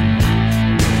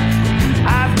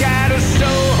 I've got a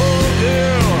Soho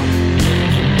girl,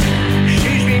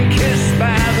 she's been kissed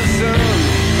by the sun.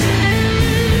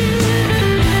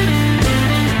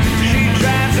 She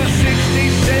drives a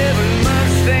 67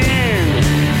 Mustang,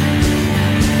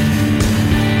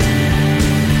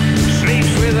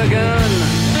 sleeps with a gun.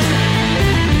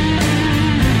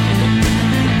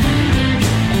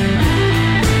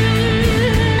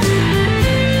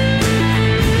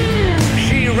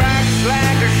 She rocks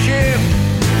like a ship,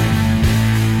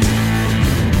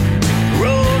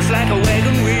 rolls like a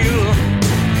wagon wheel.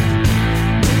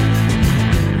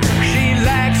 She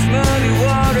likes muddy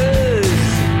waters,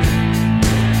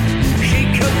 she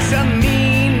cooks a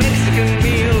mean Mexican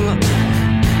meal.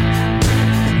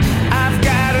 I've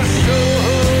got a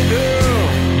Soho girl,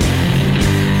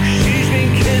 she's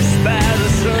been kissed by the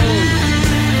sun.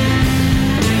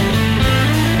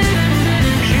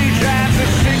 She drives a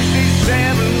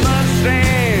 67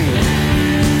 Mustang,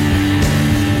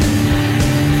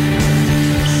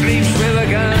 sleeps with a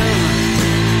gun.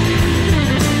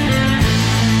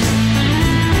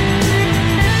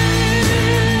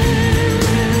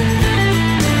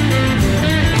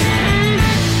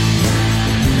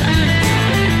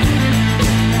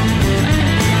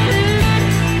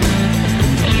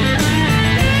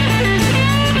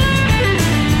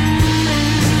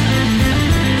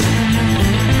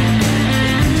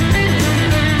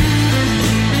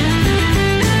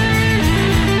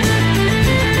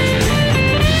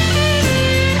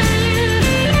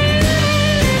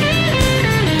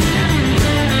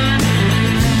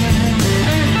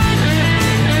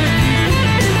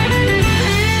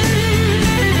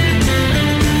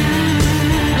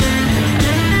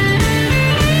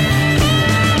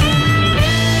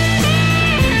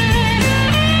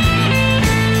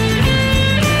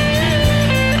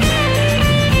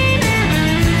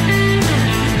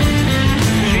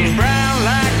 She's brown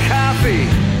like coffee,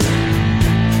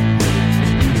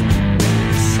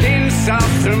 skin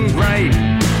soft and bright.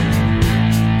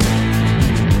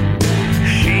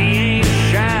 She ain't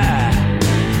shy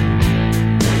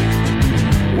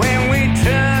when we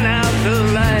turn out the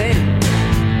light.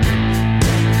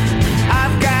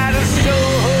 I've got a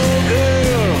Soho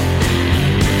girl,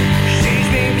 she's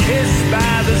been kissed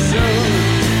by the sun.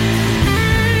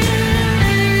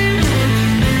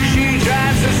 She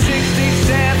drives a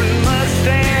 67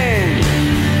 Mustang,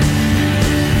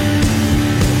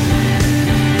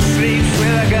 sleeps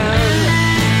with a gun.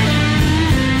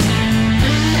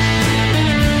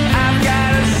 I've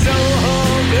got a Soho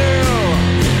girl,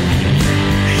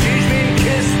 she's been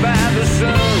kissed by the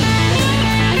sun.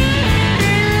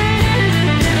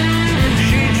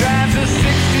 She drives a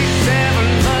 67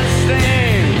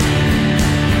 Mustang,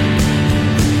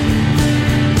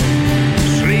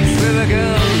 sleeps with a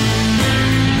gun.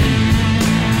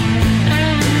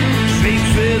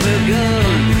 Sleeps with a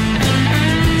gun.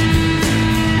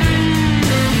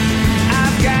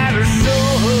 I've got a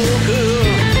Soho girl,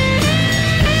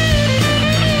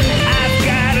 I've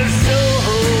got a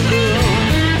Soho girl.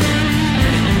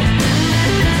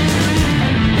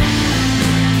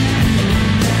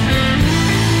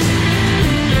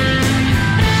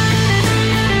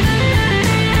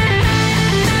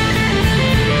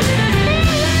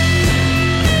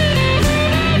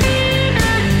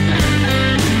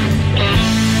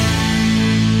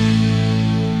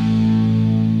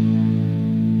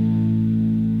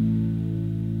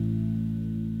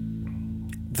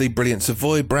 The brilliant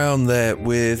Savoy Brown there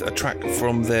with a track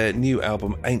from their new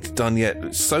album Ain't Done Yet.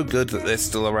 It's so good that they're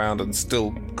still around and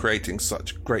still creating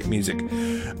such great music.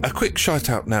 A quick shout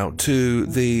out now to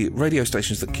the radio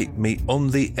stations that keep me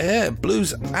on the air.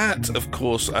 Blues at, of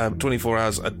course, 24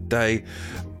 hours a day.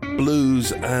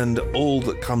 Blues and all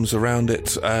that comes around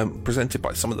it, presented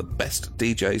by some of the best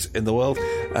DJs in the world.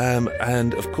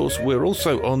 And of course, we're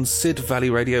also on Sid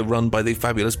Valley Radio, run by the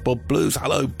fabulous Bob Blues.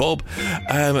 Hello, Bob.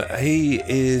 He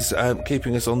is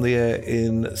keeping us on the air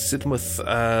in Sidmouth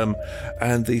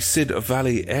and the Sid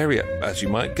Valley area, as you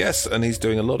might guess. And he's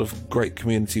doing a lot of great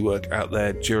community work out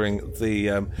there during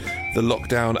the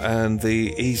lockdown and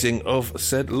the easing of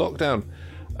said lockdown.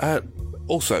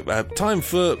 Also, time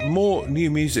for more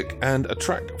new music and a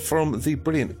track from the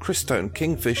brilliant Christone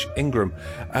Kingfish Ingram.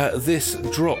 This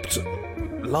dropped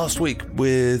last week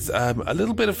with a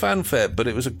little bit of fanfare, but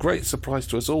it was a great surprise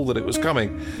to us all that it was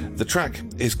coming. The track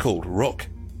is called Rock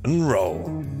and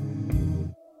Roll.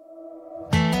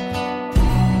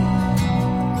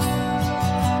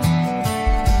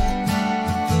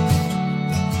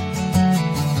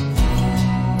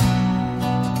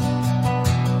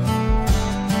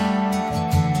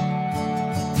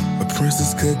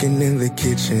 cooking in the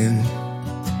kitchen,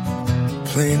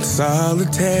 playing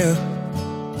solitaire.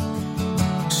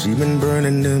 She been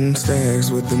burning them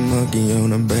stacks with the monkey on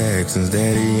her back since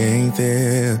daddy ain't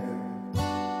there.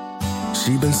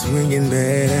 She been swinging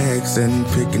that axe and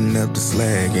picking up the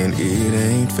slack, and it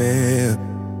ain't fair.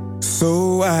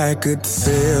 So I could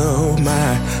sell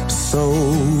my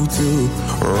soul to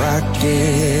rock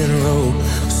and roll.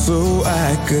 So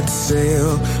I could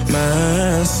sell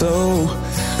my soul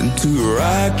to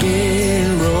rock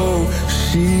and roll.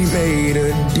 She made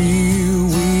a deal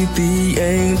with the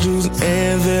angels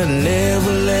and they'll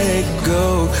never let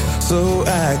go. So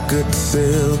I could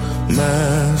sell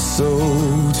my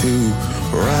soul to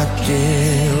rock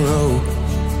and roll.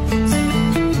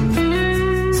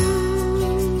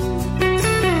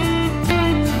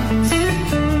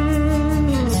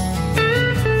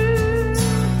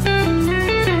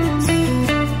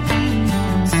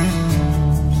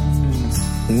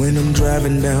 When I'm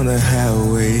driving down the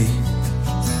highway,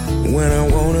 when I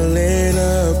wanna let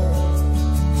up,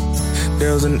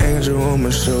 there's an angel on my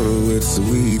shoulder with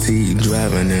sweet tea,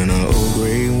 driving in an old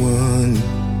gray one,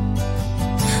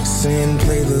 saying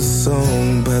play the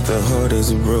song, but the heart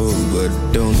is broke, but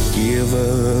don't give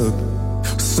up.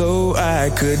 So I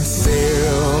could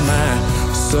sell my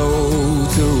soul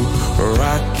to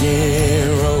rock and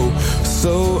roll.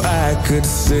 So I could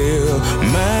sell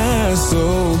my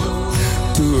soul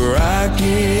to rock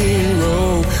and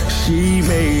roll. She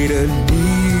made a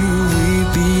deal with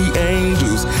the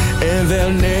angels and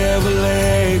they'll never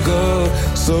let go.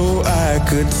 So I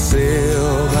could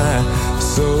sell my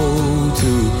soul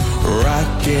to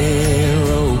rock and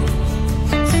roll.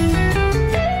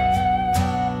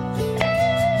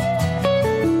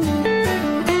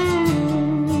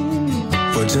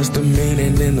 For just a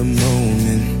minute in the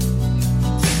morning,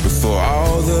 before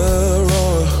all the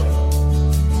roar,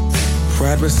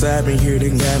 right beside me, here to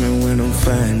guide me when I'm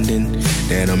finding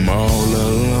that I'm all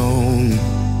alone.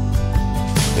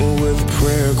 With a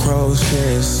prayer across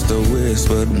chest, a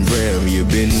whispered breath, you've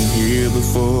been here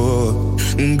before.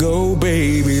 Go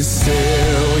baby,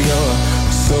 sell your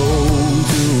soul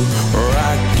to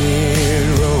rock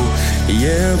and roll.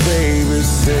 Yeah baby,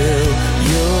 sell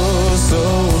your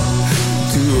soul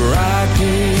to rock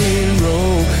and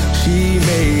roll. She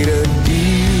made a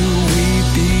deal with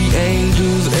the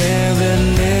angels and they'll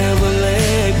never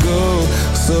let go.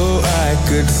 So I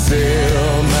could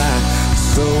sell my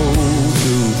soul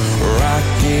to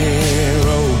rock and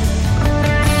roll.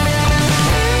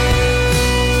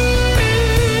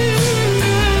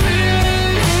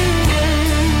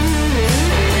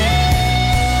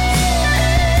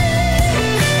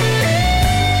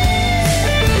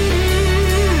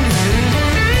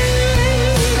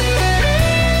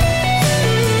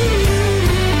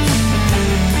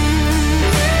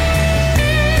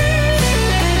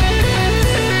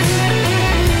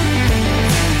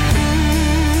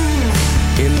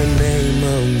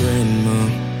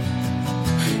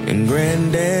 And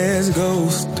granddad's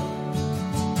ghost,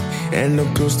 and the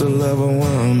pistol of a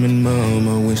woman,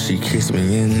 mama, when she kissed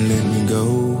me and let me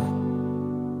go.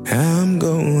 I'm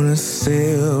gonna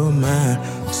sell my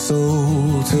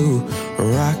soul to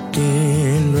rock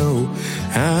and roll.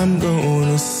 I'm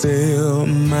gonna sell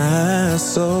my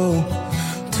soul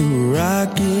to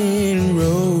rock and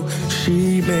roll.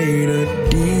 She made a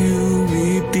deal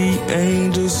with the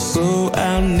angels, so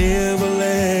I'll never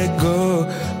let go.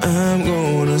 I'm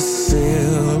gonna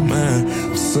sell my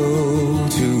soul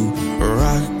to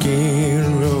rock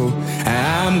and roll.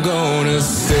 I'm gonna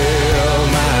sell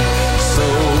my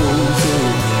soul to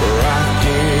rock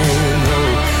and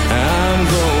roll. I'm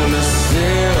gonna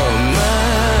sell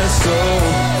my soul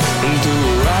to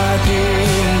rock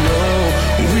and roll.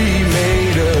 We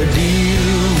made a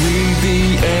deal with the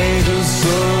angels,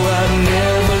 so I'll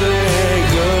never let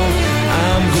go.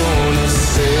 I'm gonna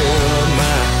sell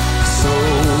my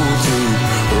soul to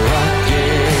rock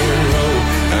and roll.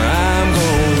 I'm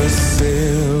gonna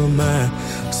sell my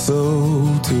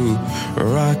soul to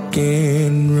rock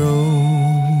and roll.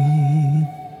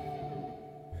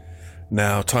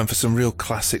 Now, time for some real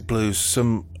classic blues,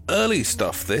 some early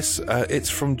stuff this. It's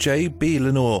from J.B.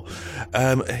 Lenore.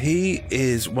 He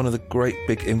is one of the great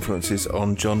big influences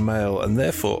on John Mayall and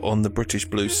therefore on the British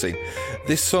blues scene.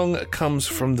 This song comes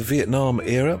from the Vietnam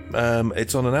era.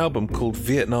 It's on an album called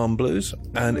Vietnam Blues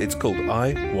and it's called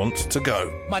I Want to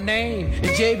Go. My name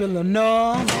is J.B.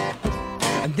 Lenore,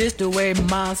 and this the way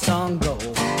my song goes.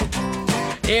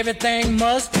 Everything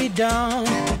must be done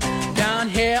down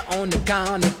here on the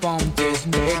county farm. Just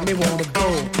make me wanna go.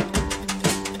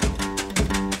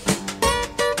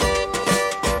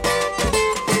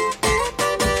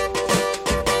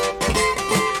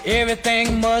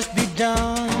 Everything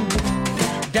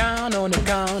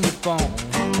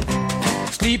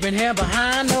sleeping here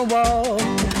behind the wall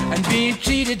and being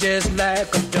treated just like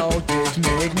a dog just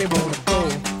make me wanna go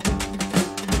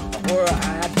where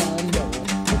I don't know.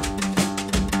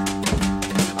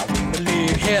 I wanna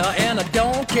live here and I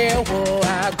don't care where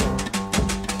I go.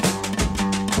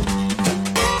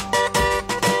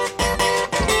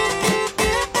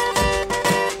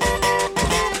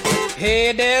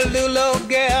 Hey there, little old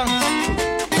girl,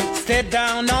 sit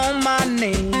down on my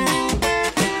knee.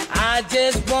 I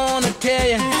just wanna tell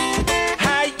you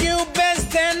how you been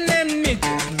standing me.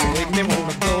 Just make me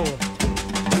wanna go.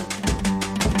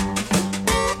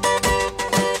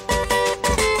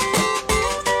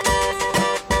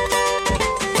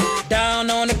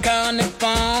 Down on the county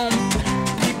farm,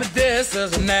 people, this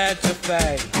is a natural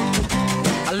fact.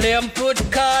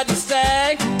 11-foot cotton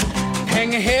sack,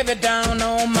 hanging heavy down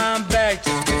on my back.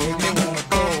 Just make me wanna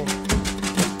go.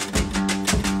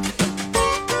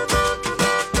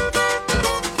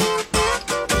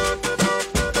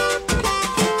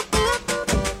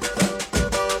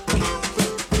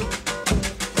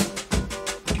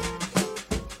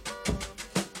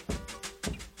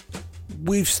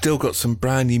 We've still got some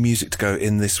brand new music to go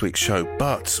in this week's show,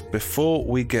 but before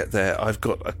we get there, I've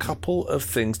got a couple of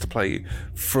things to play you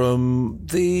from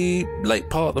the late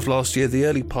part of last year, the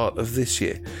early part of this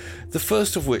year. The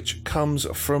first of which comes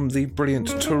from the brilliant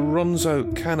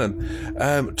Toronzo Cannon.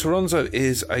 Toronzo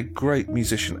is a great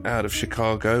musician out of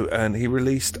Chicago, and he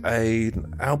released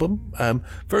an album,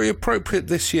 very appropriate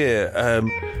this year.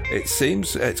 It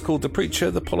seems it's called The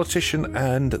Preacher, The Politician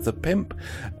and The Pimp,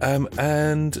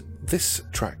 and this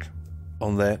track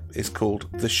on there is called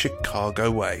The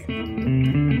Chicago Way.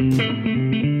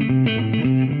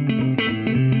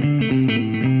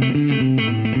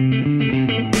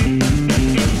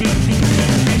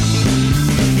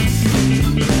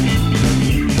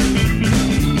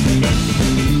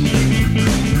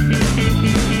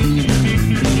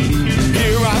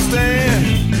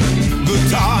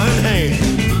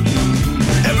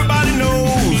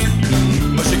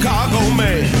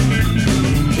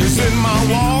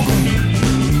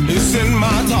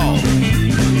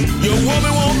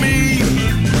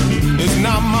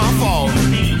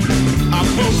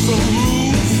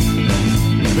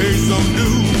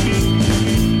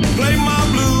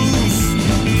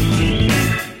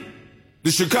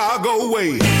 The Chicago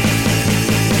way.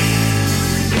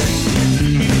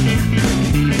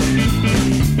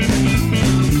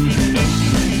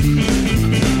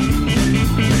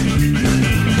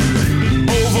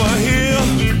 Over here,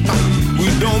 we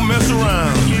don't mess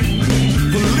around.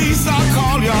 Police, I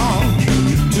call y'all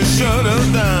to shut us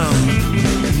down.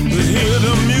 We hear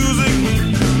the music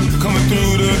coming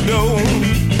through the door.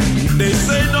 They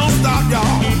say don't stop,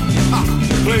 y'all.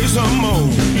 Play some more.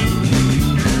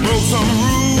 Broke some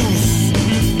rules,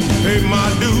 paid my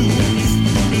dues,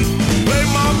 play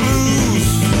my blues,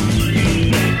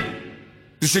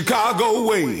 the Chicago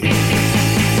way.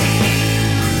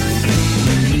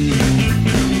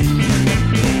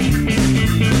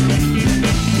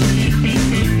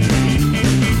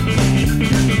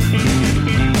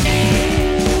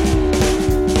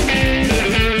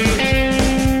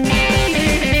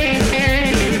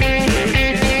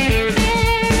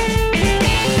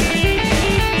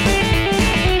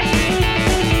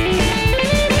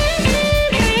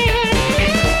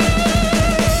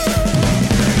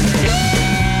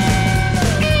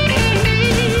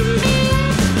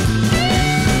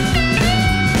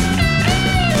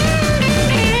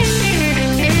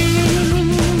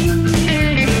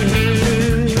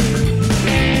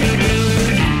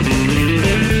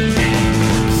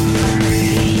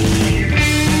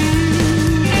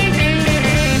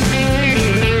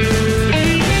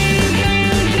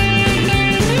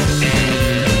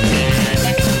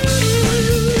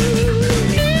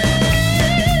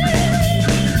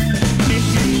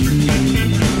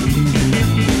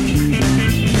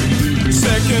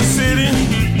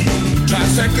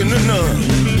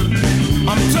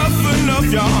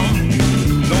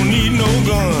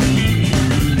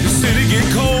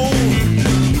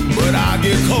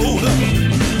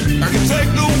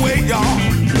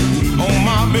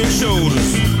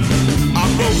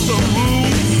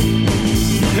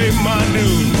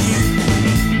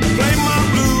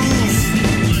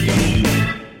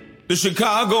 The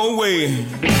Chicago way.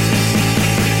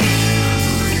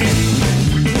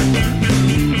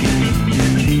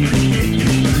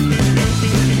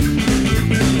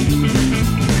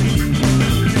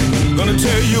 Gonna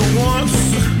tell you once,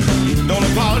 don't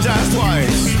apologize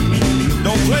twice.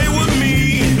 Don't play with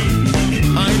me,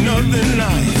 I ain't nothing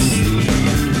nice.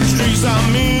 Streets I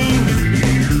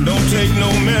mean, don't take no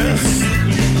mess.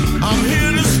 I'm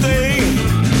here to stay,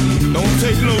 don't take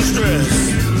take no stress.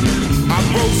 I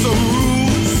broke some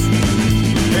rules,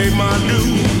 paid my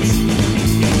dues,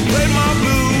 played my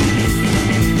blues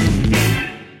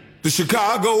the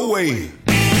Chicago way.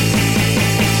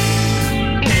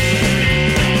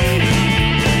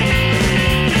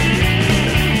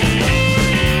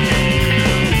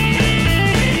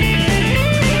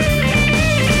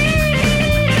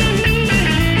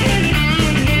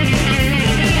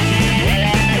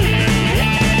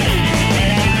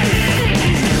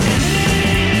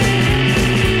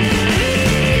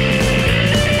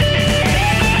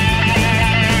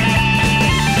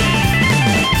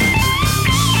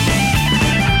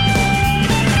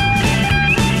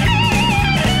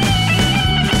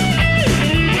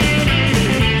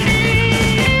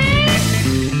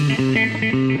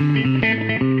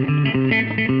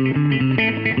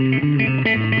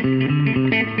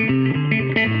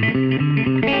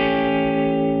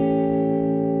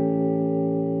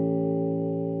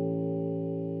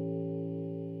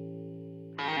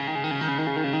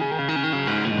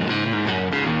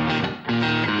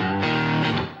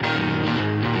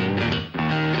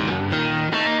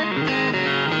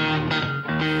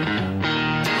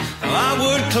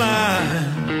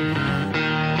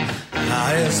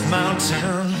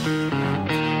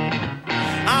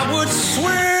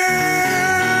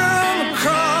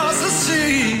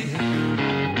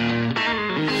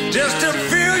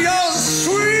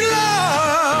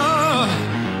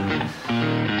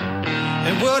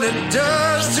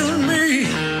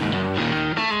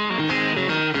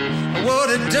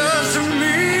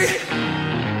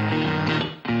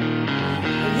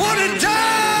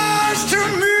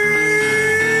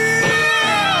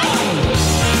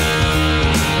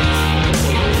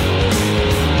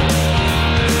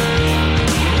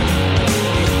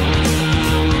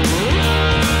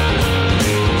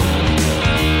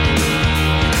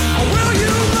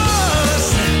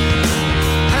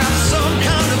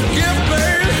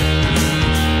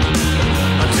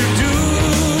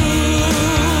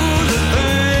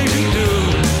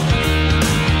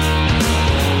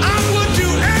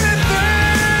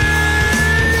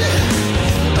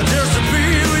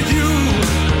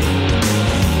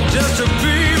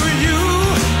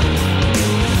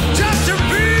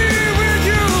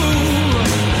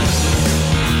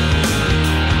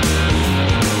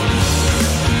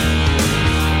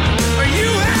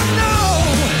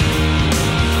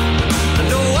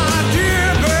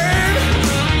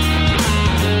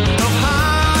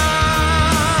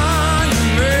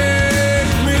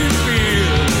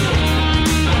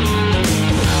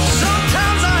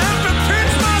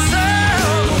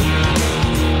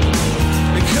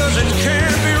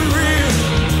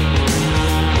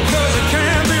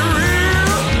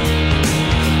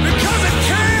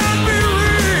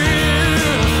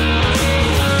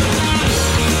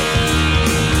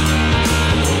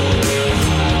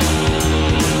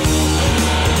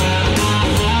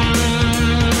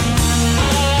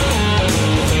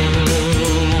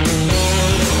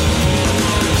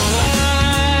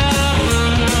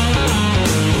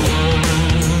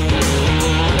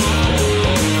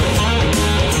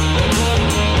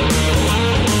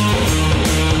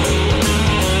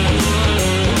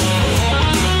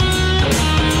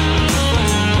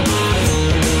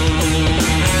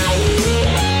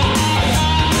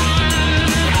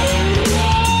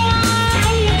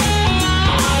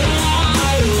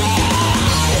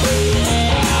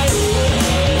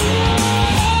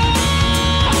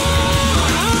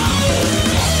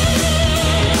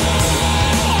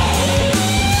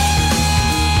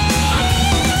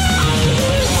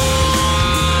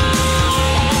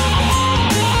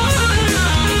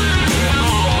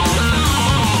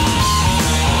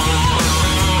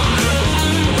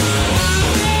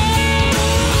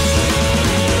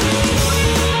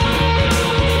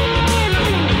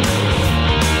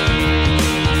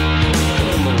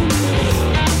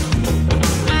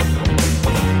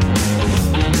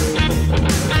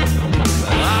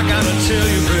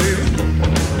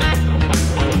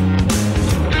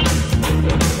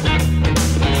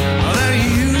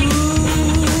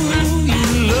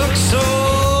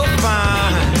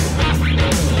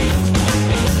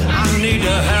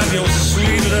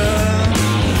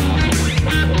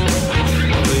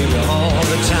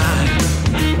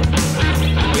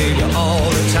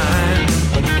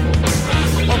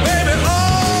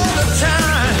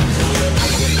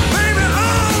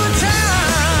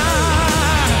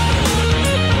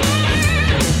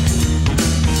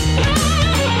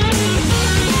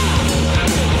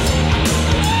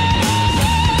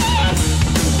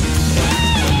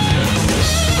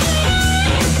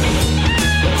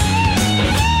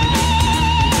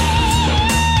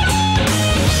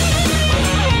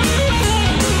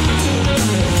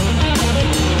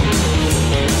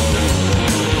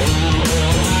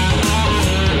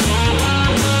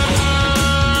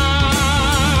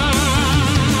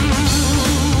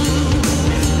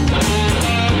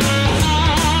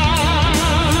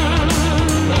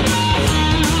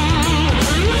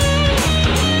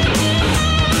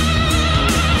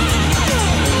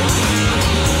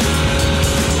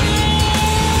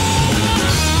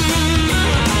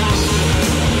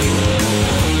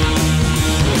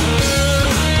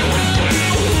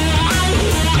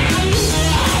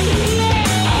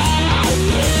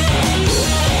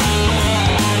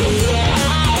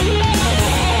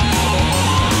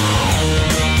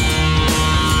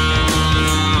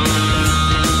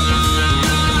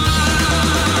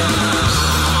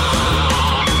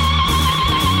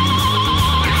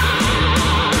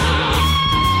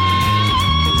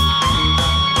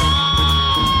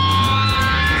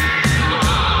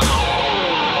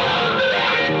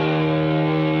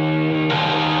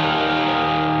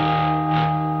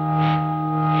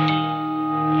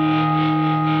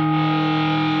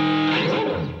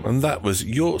 that was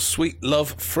Your Sweet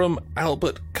Love from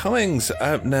Albert Cummings.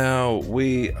 Now,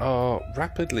 we are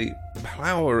rapidly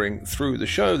powering through the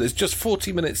show. There's just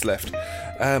 40 minutes left.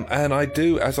 And I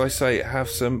do, as I say, have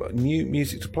some new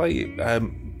music to play you.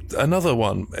 Another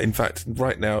one, in fact,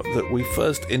 right now, that we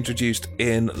first introduced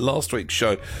in last week's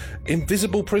show.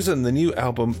 Invisible Prison, the new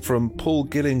album from Paul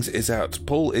Gillings, is out.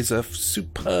 Paul is a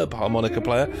superb harmonica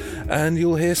player, and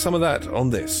you'll hear some of that on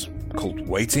this, called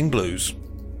Waiting Blues.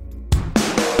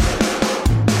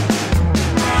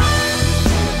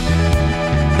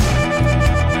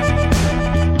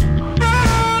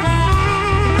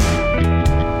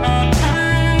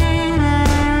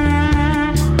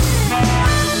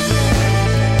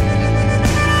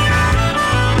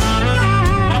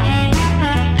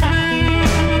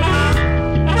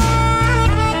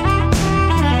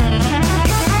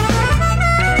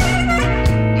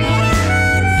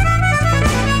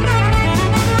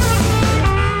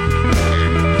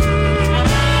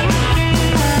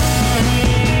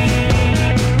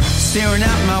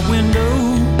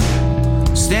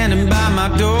 Standing by my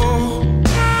door,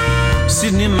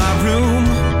 sitting in my room.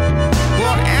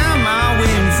 What am I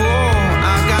waiting for?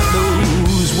 I got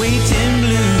those waiting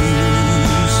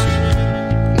blues,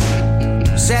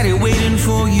 sat here waiting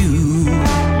for you.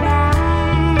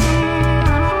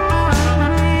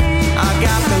 I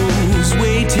got those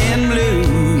waiting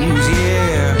blues,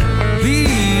 yeah.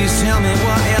 Please tell me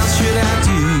what else should I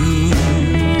do?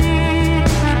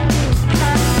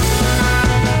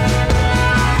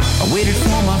 I waited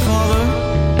for my father,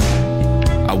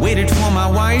 I waited for my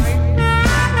wife,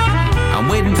 I'm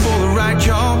waiting for the right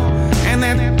job and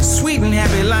that sweet and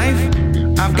happy life.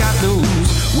 I've got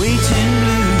those waiting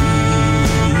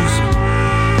blues,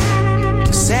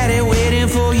 sat here waiting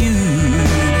for you.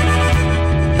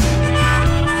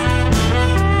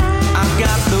 I've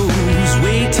got those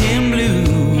waiting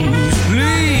blues.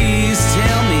 Please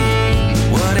tell me,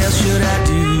 what else should I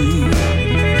do?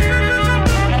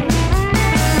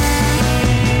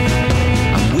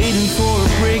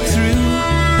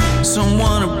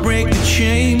 Someone to break the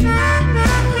chain.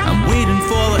 I'm waiting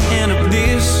for the end of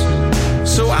this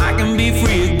so I can be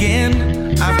free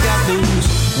again. I've got those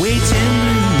waiting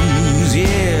blues,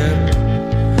 yeah.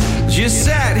 Just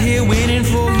sat here waiting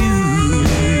for you.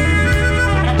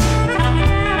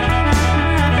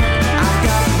 I've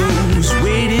got those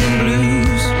waiting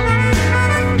blues.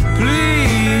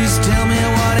 Please tell me,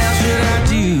 what else should I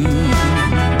do?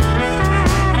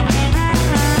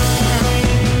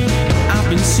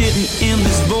 Been sitting in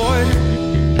this void,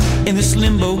 in this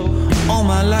limbo all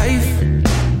my life,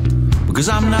 because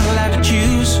I'm not allowed to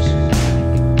choose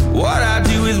what I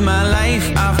do with my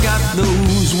life. I've got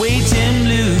those waiting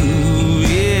blues,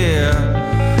 yeah.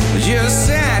 Just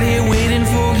sat here waiting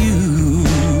for you.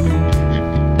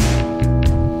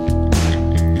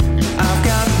 I've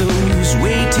got those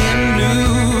waiting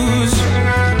blues.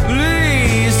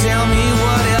 Please tell me,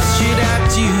 what else should I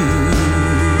do?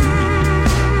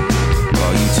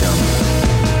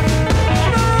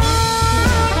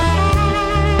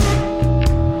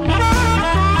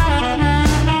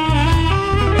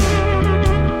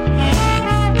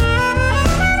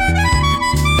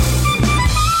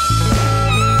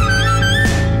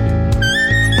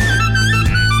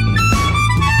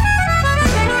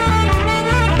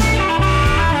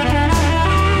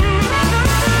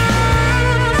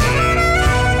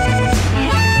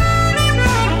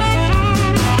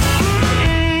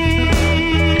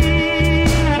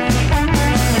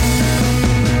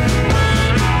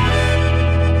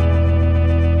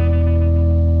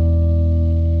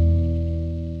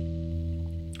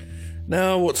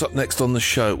 What's up next on the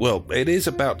show? Well, it is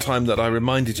about time that I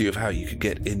reminded you of how you could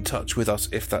get in touch with us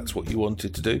if that's what you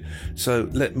wanted to do. So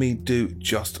let me do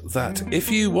just that.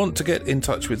 If you want to get in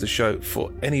touch with the show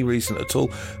for any reason at all,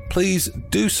 please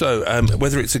do so.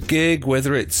 Whether it's a gig,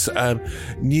 whether it's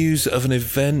news of an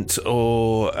event,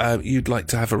 or you'd like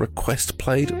to have a request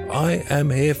played, I am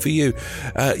here for you.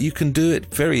 You can do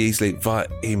it very easily via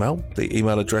email. The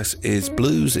email address is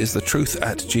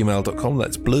bluesisthetruth@gmail.com.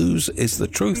 That's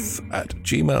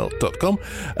bluesisthetruth@gmail.com.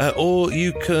 Or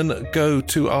you can go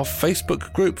to our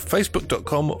Facebook group,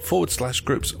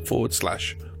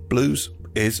 facebook.com/groups/blues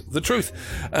is the truth.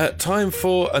 Time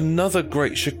for another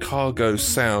great Chicago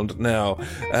sound now,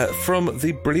 from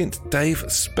the brilliant Dave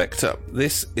Spector.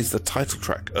 This is the title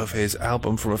track of his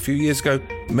album from a few years ago,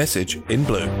 Message in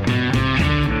Blue.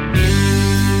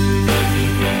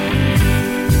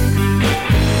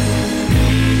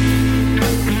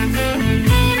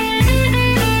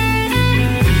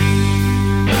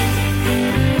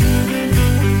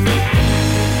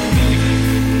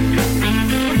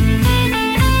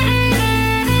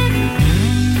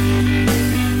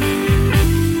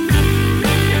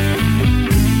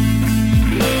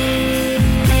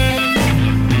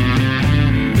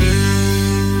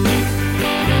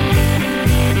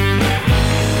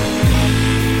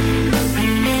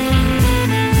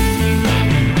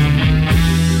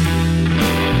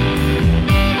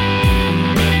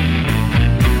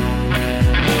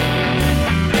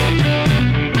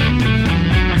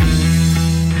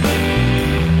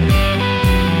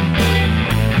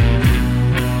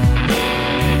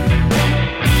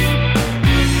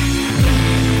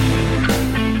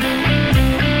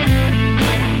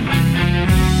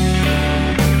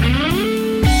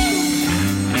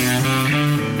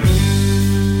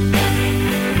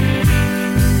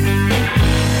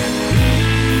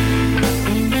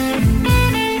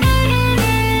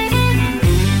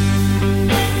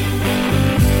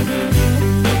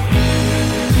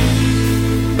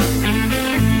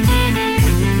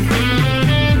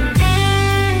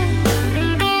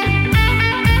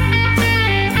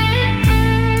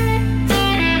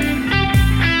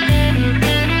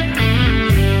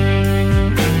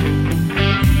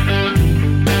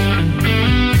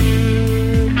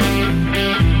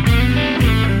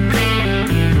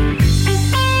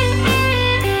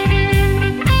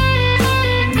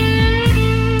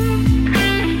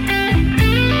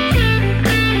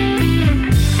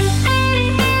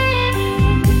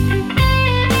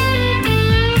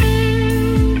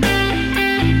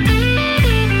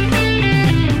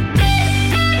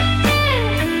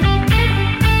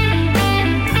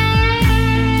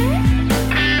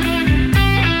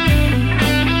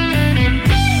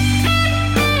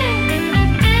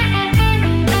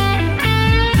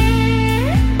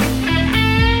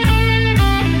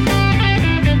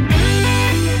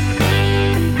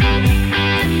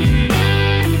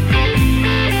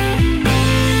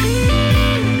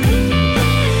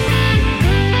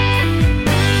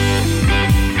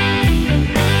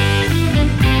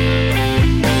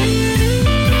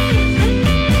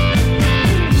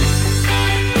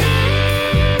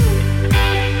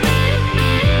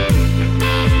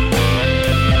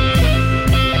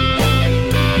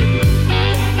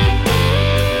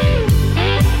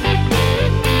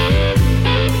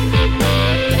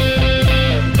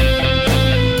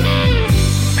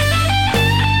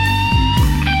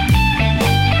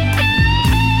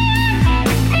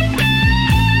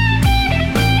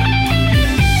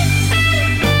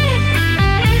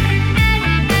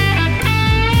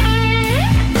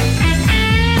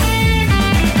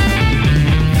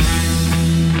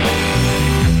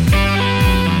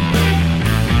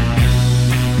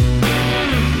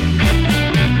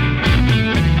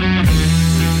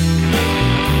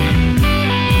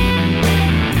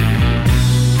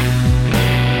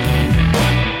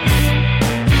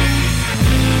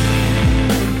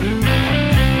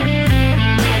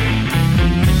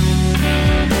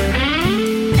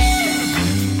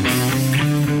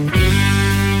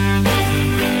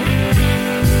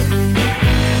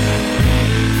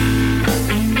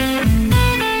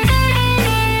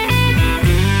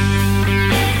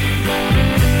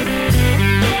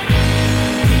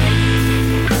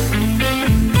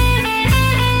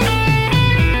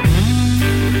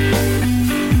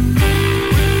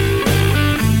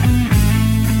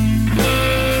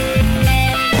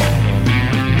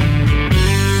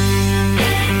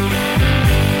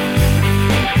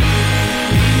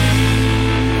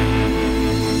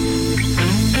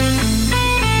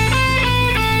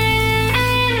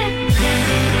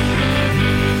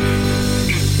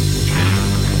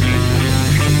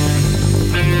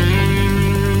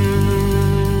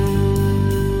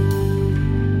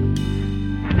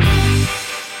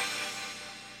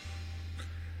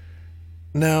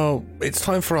 Now, it's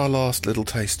time for our last little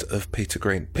taste of Peter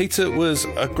Green. Peter was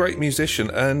a great musician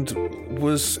and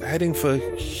was heading for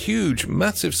huge,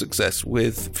 massive success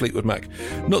with Fleetwood Mac.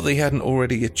 Not that he hadn't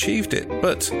already achieved it,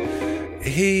 but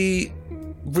he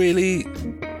really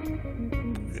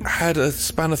had a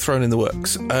spanner thrown in the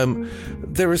works.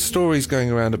 There are stories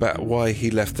going around about why he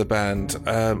left the band,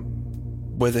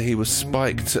 whether he was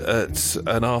spiked at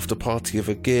an after party of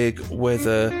a gig,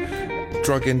 whether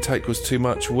drug intake was too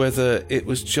much, whether it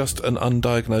was just an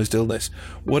undiagnosed illness.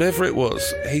 Whatever it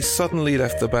was, he suddenly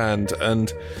left the band,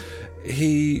 and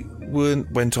he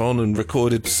went on and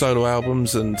recorded solo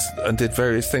albums and did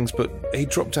various things, but he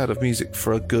dropped out of music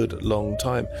for a good long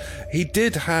time. He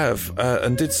did have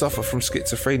and did suffer from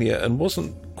schizophrenia and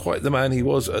wasn't quite the man he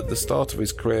was at the start of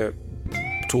his career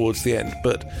towards the end,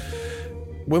 but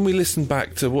when we listen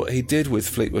back to what he did with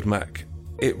Fleetwood Mac,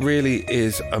 it really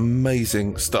is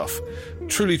amazing stuff.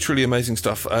 Truly, truly amazing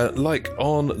stuff. Like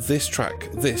on this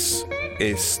track, this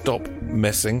is Stop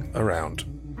Messing Around.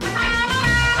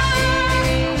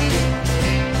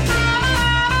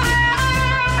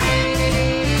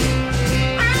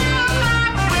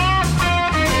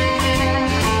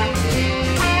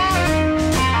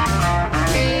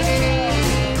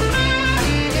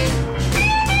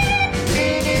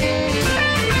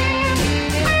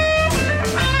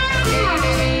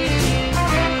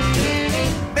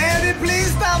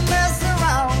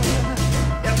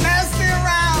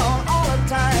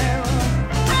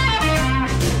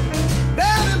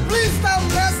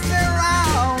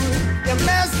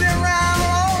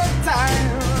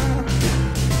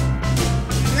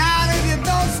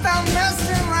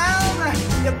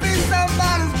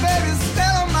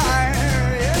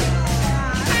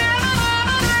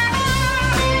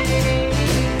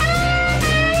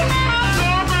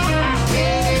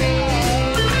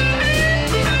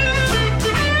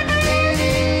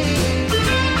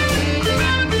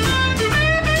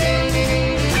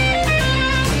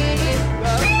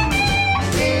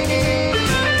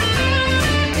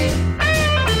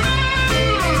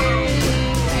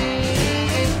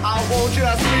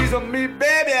 Me,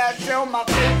 baby, I tell my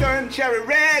face turn cherry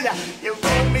red. You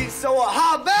make me so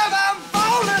hot, baby, I'm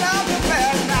falling out the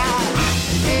bed now.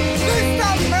 Please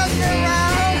stop messing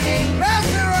around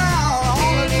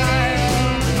all the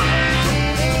time.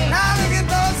 Now if you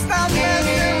don't stop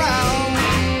messing around,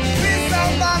 please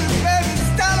somebody, baby,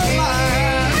 stand on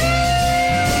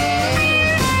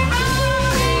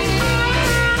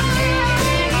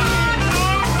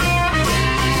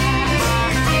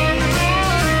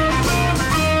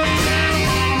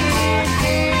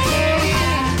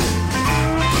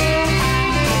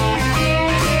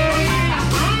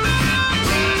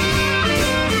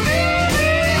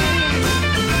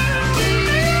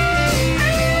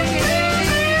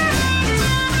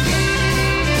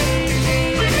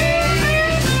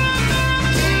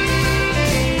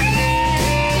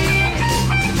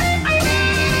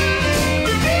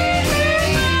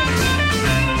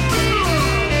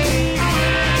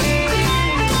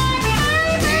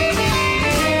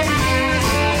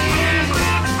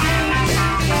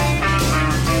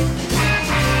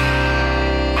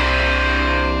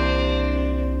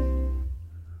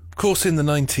Of course, in the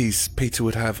 90s, Peter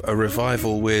would have a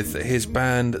revival with his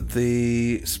band,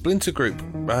 the Splinter Group,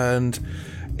 and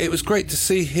it was great to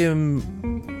see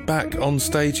him back on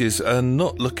stages and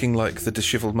not looking like the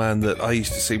dishevelled man that I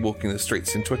used to see walking the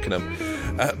streets in Twickenham.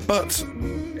 But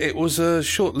it was a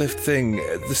short-lived thing.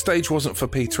 The stage wasn't for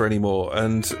Peter anymore,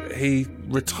 and he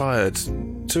retired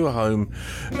to a home,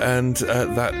 and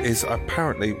that is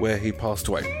apparently where he passed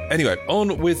away. Anyway,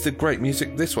 on with the great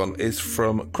music. This one is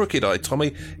from Crooked Eye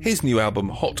Tommy, his new album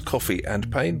Hot Coffee and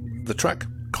Pain, the track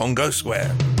Congo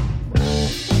Square. I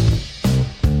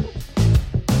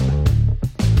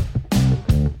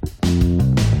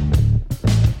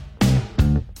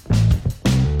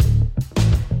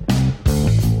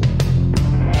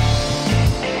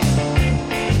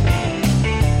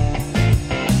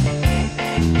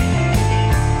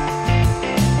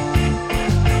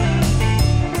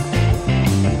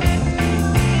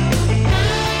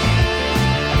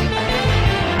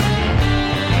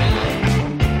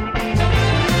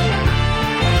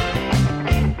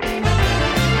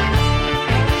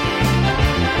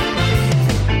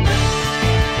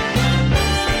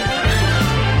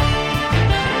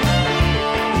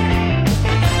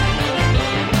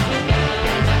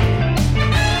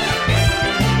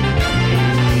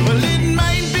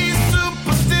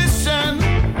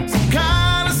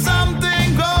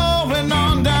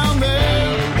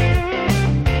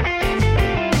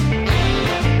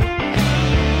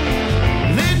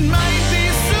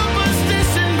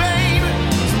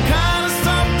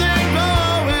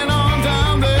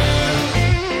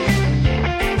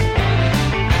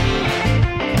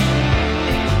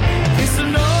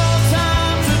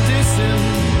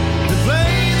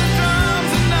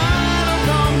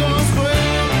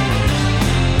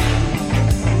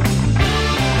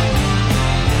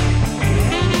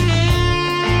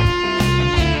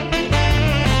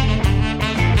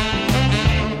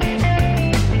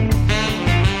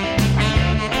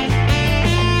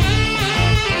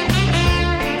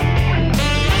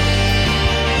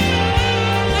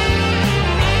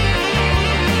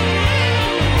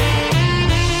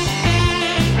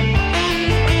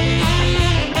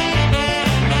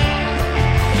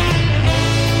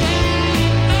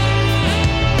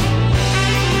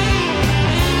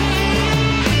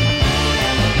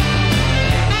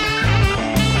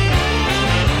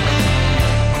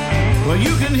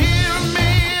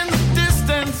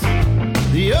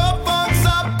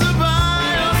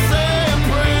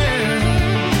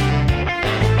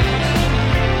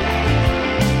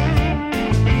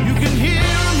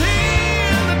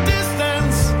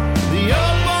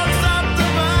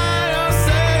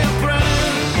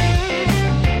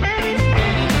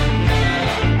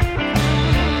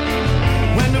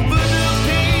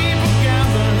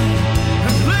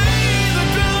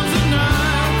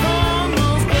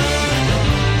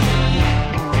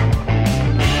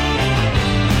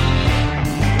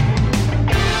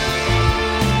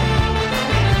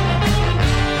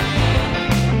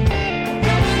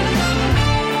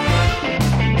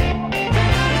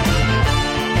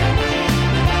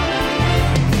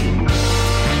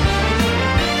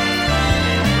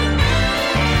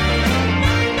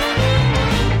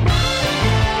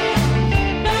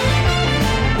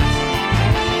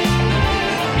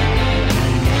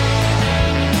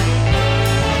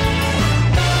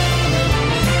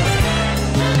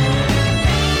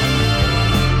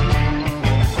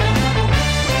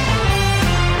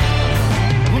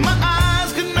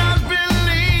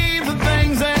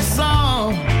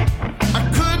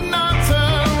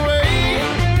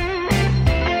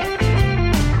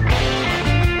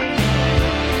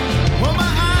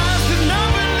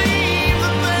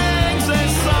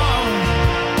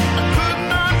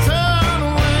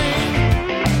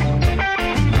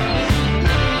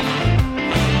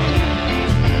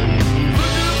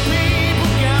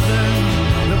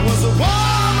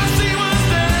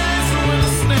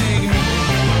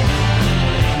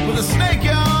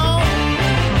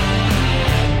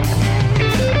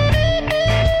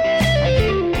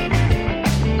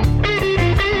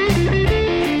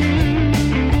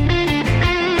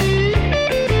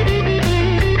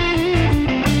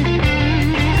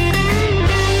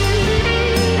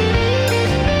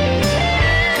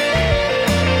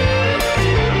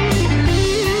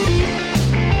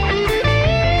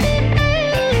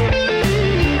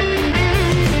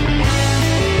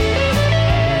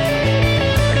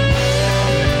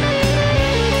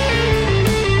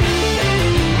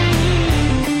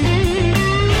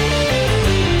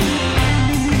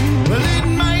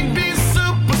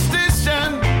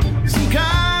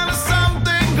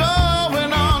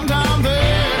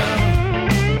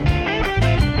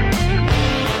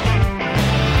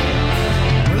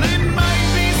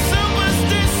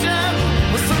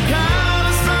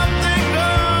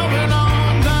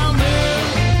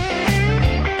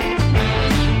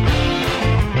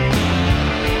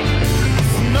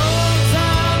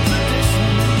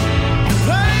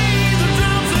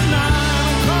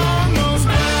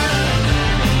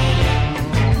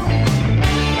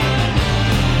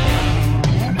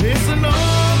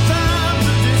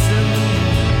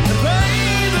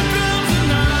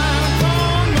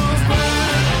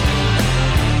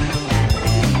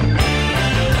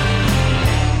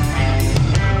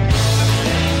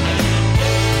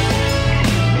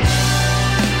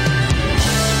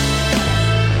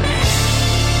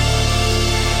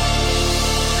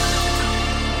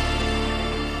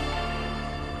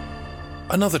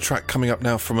Another track coming up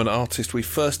now from an artist we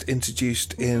first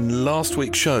introduced in last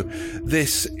week's show.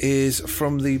 This is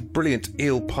from the brilliant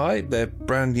Eel Pie. Their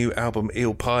brand new album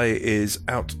Eel Pie is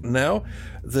out now.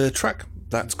 The track,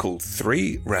 that's called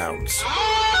 3 Rounds.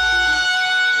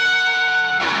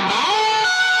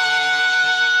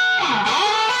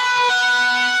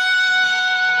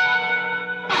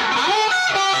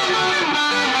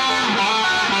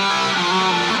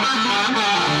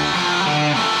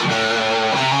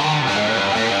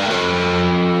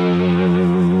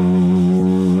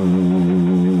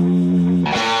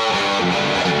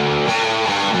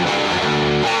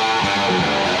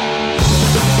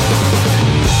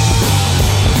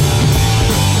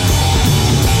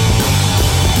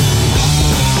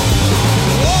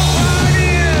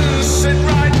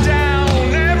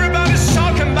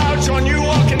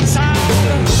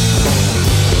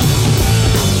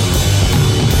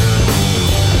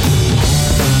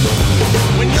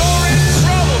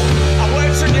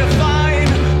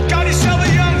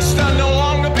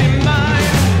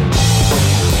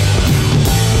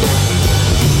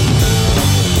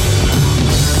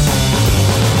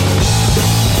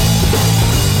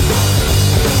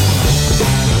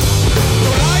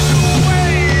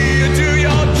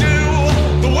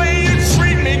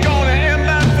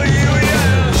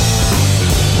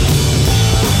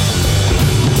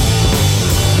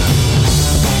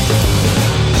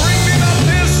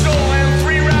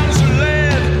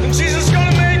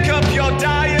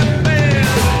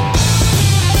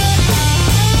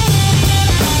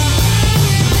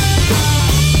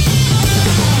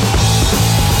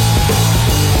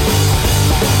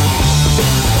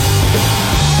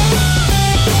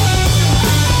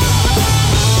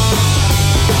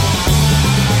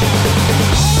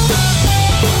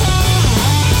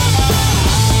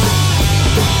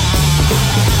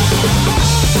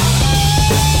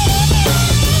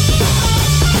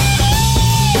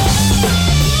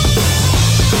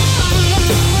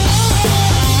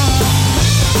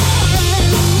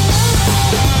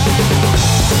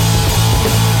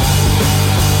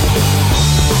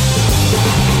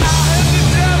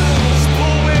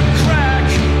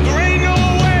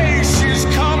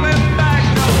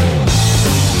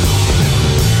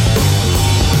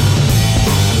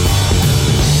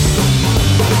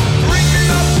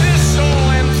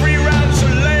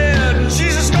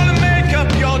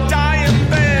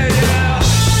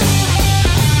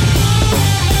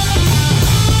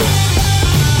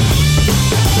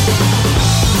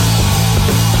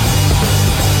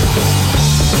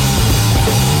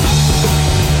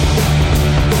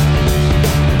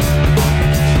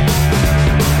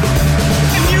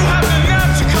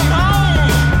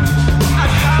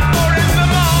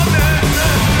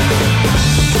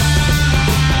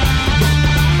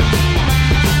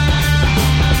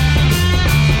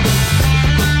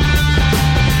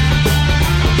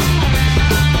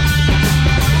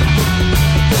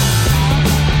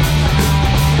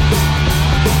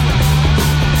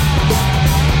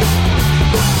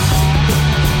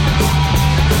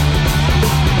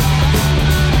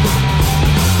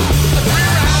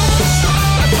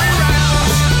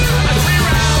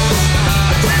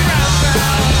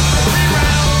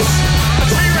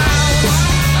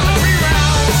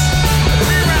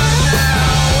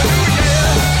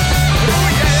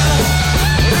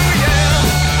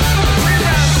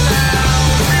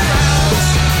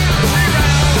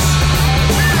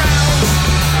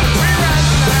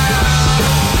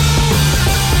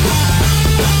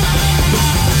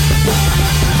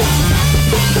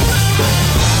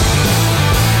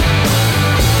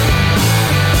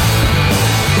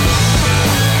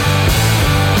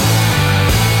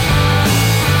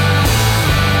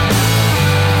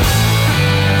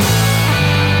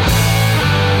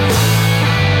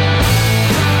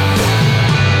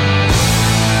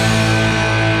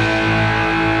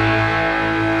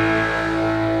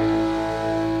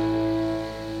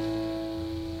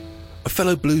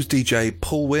 Fellow blues DJ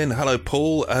Paul Wynn, hello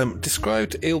Paul,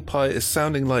 described Eel Pie as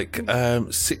sounding like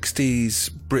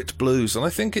 60s Brit blues, and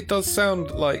I think it does sound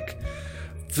like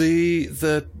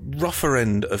the rougher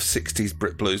end of 60s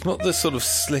Brit blues, not the sort of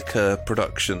slicker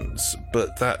productions,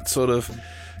 but that sort of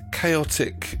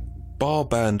chaotic bar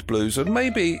band blues, and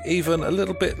maybe even a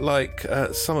little bit like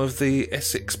some of the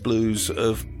Essex blues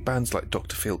of bands like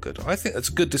Dr. Feelgood. I think that's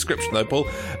a good description though, Paul,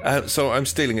 so I'm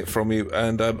stealing it from you,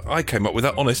 and I came up with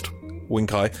that, honest.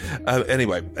 Wink eye.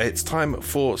 Anyway, it's time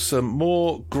for some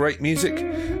more great music.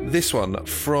 This one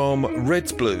from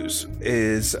Reds Blues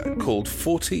is called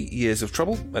 40 Years of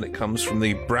Trouble, and it comes from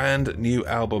the brand new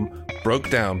album Broke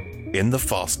Down in the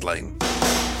Fast Lane.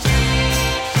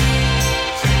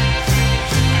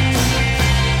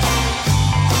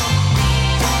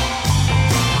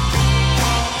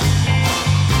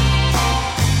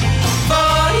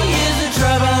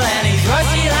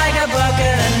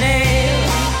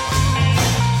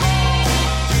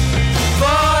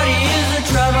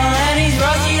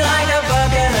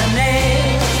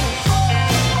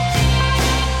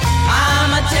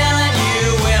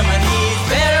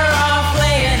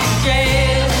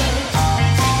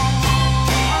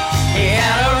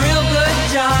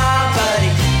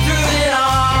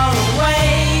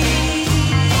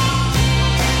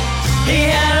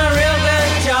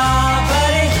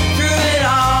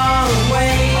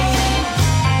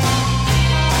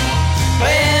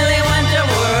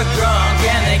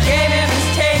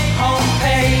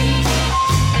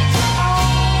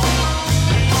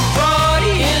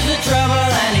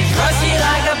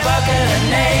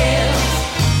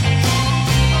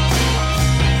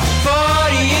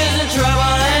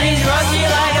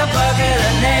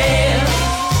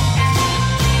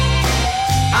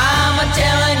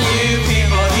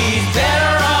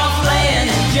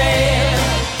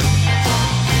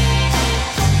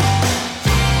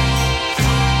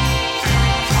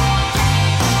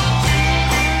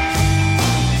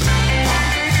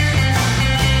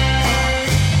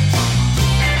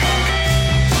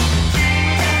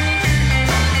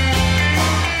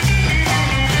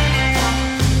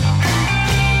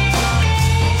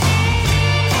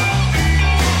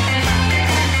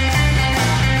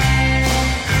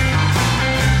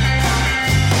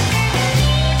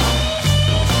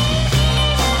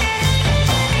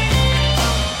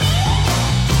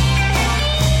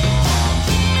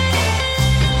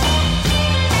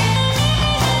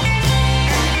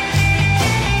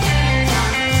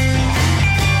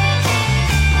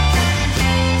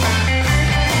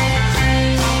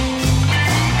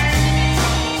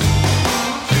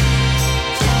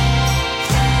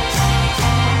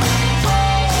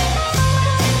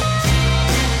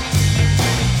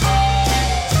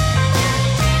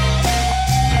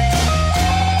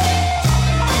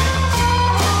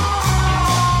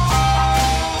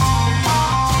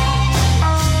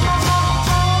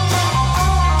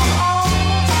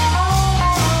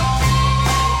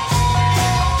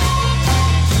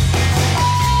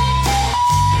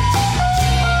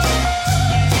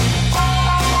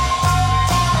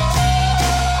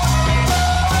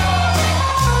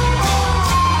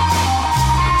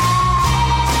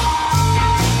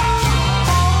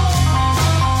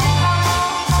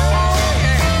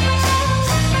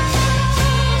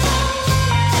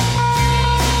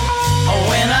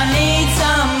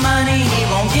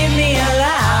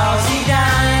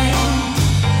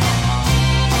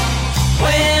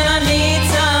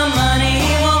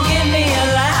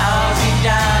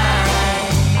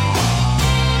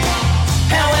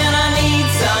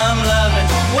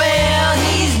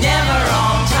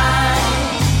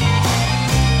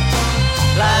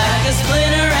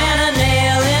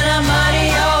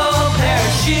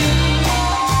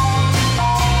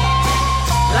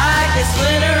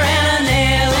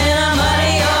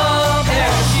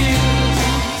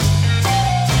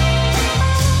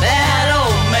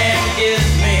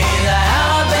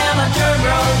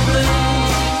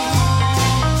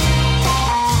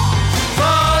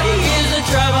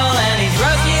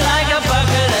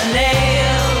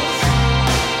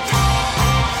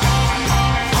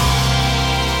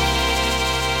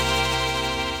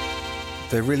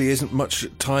 There really isn't much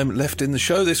time left in the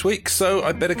show this week, so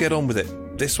I better get on with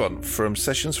it. This one, from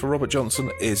Sessions for Robert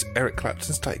Johnson, is Eric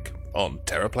Clapton's take on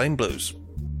Terraplane Blues.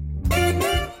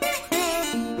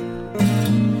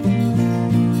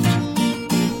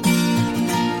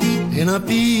 And I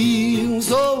feel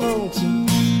so lonesome.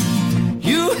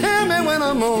 You hear me when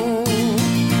I'm on.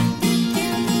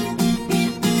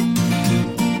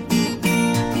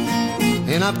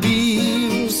 And I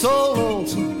feel so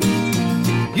lonesome.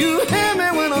 You hear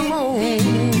me when I'm on.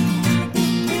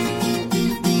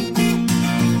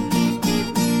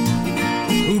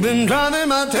 Who've been driving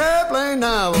my airplane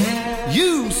now?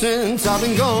 You since I've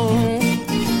been gone.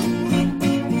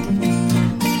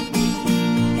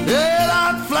 Well,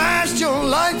 I flashed your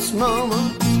lights,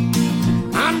 mama.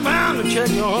 I'm bound to check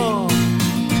your heart.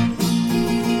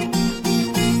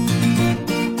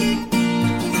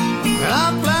 Well,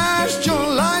 I flashed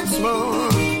your lights, mama.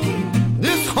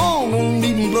 This horn won't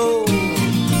even blow.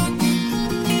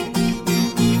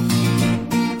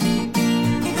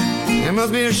 There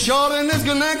must be a short in this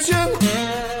connection.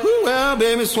 Well,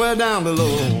 baby, swear down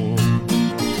below.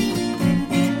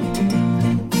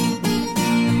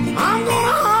 I'm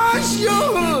gonna hush your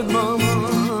hood,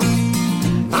 mama.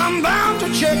 I'm bound to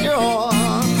check your heart.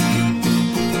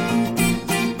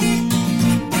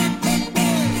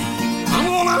 I'm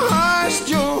gonna hush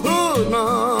your hood,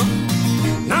 mama.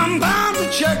 I'm bound to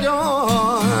check your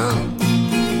heart.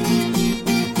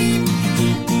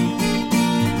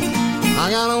 I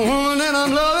got a woman that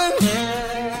I'm loving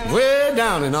way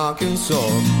down in Arkansas.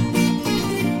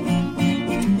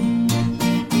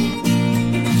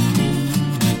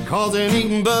 Cause they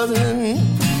ain't buzzing,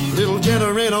 little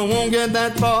generator won't get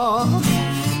that far.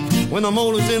 When the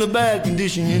motor's in a bad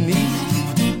condition, you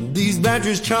need these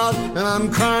batteries charged, and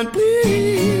I'm crying,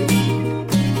 please,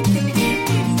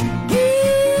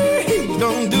 please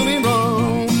don't do me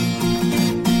wrong.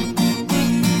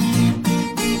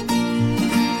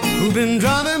 Who've been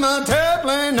driving my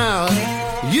airplane now?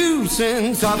 You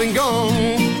since I've been gone.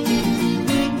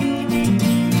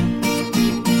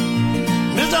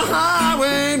 Mr.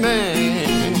 Highwayman,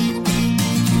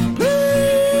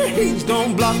 please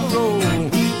don't block the road.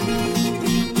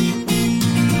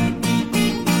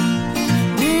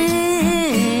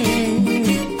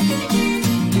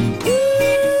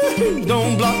 Please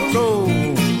don't block the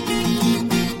road.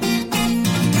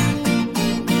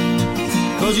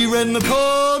 Cause you read in the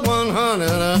code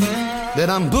 100 that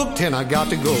I'm booked and I got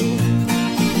to go.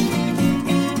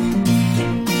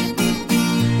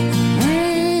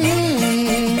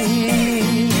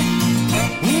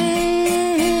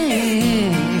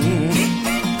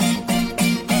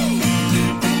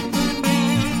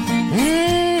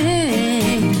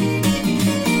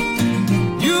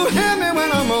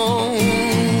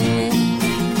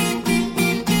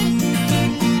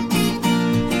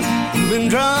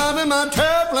 Driving my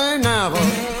airplane now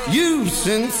for you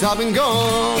since I've been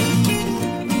gone.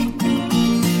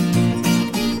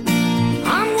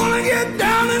 I'm gonna get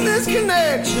down in this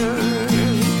connection,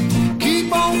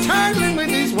 keep on tangling with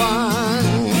these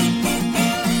wines.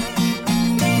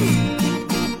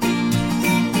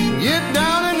 Get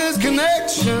down in this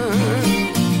connection,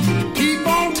 keep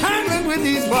on tangling with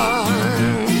these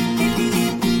wines.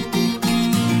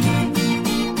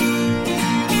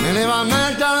 And if I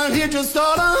mashed out and hit your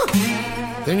starter,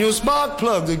 then your spark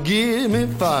plug to give me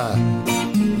fire.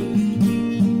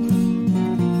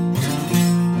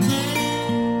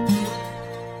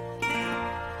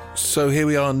 So here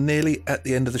we are, nearly at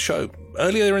the end of the show.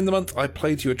 Earlier in the month, I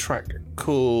played you a track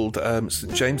called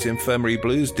St. James Infirmary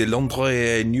Blues de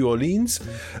Londres et New Orleans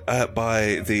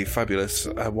by the fabulous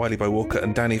Wiley Boy Walker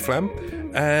and Danny Flam.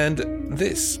 And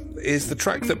this is the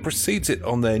track that precedes it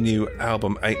on their new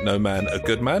album Ain't No Man a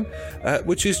Good Man,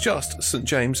 which is just St.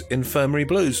 James Infirmary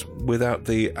Blues without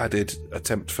the added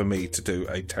attempt for me to do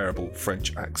a terrible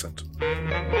French accent.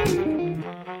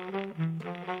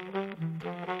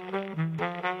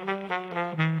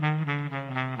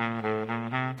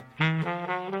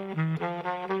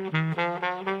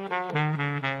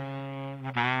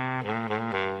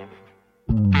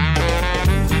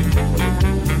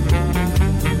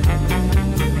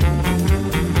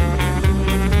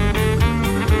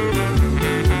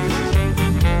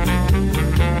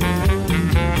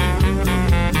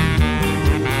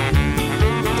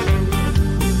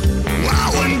 I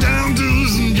went down to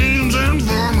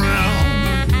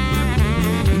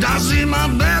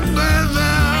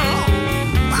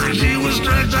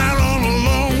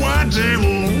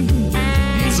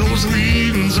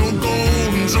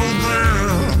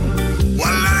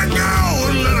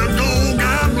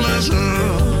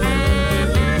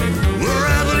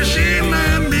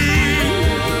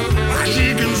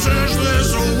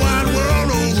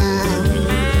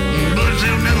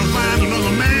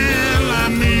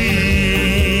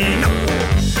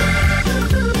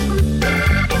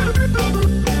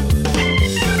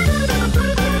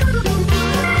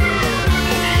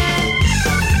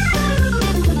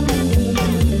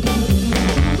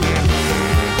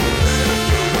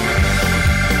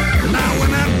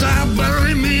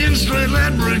me in straight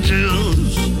lead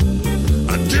bridges.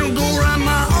 I still go around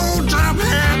my old top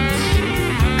hat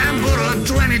and put a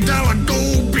 $20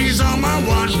 gold piece on my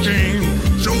watch chain,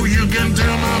 so you can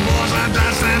tell my boss I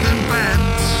die standing pat.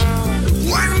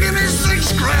 Why give me 6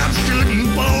 scraps shooting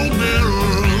ball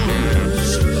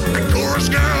barrels? A chorus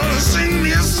girl to sing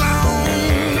me a song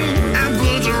and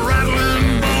puts a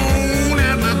rattling bone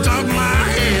at the top of my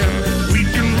head. We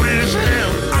can raise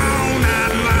hell all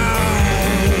night long.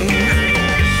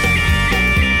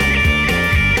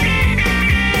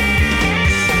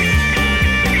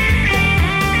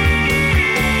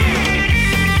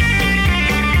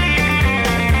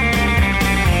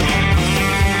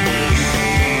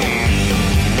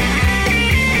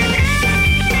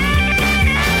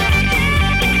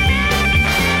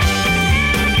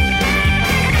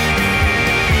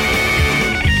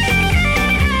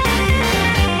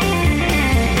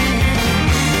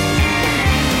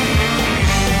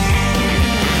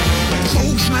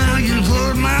 Folks, now you've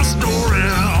heard my story.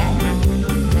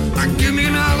 Give me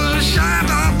another shot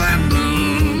of that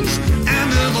blues.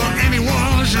 And if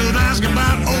anyone should ask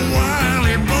about old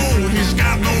Wiley Bo, he's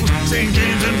got those St.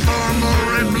 James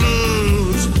Infirmary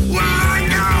blues. Well, I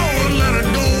go and let her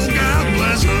go, God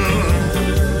bless her.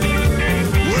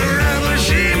 Wherever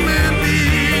she may be,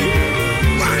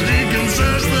 why she can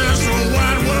search this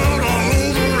wide world all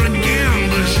over again,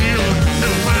 but she'll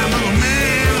never find the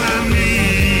man like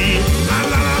me. La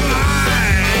la la la.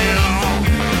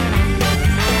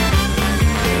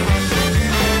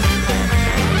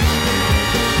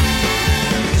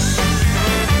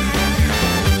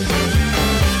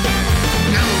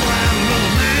 Never find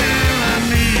another man like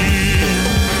me.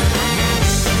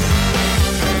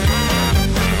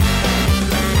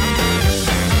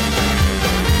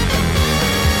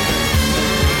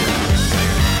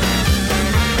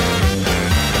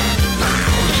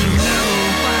 She'll never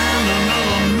find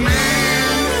another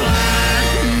man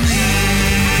like me.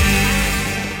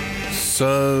 So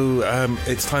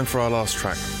it's time for our last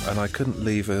track, and I couldn't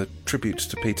leave a tribute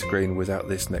to Peter Green without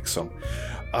this next song.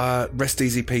 Rest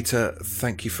easy, Peter.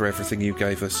 Thank you for everything you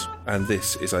gave us, and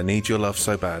this is I Need Your Love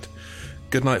So Bad.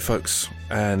 Good night, folks,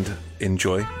 and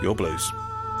enjoy your blues.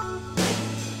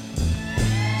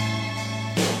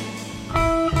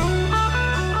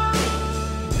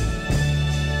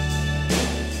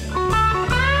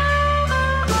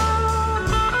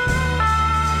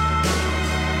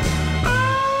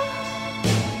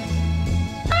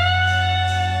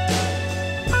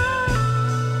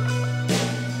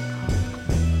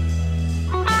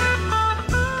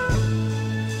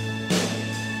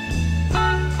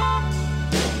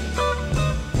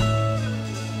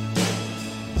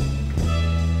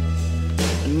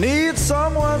 Need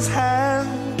someone's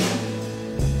hand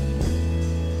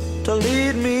to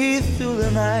lead me through the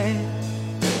night.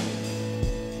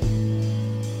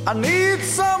 I need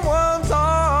someone's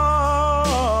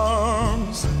arms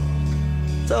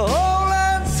to hold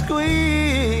and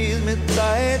squeeze me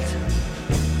tight.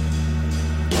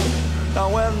 Now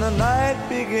when the night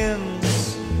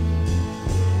begins,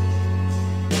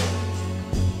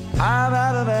 I'm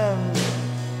at an end,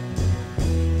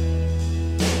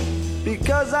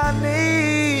 because I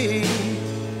need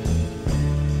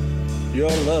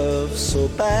your love so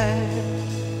bad.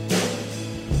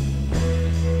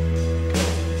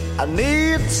 I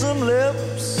need some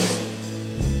lips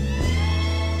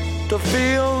to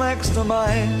feel next to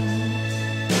mine.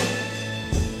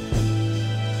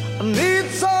 I need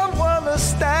someone to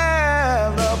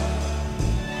stand up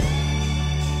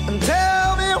and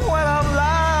tell me when I'm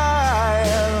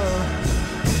lying.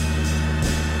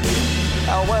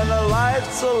 And when the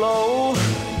lights are low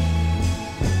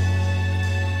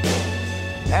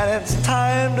and it's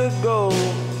time to go,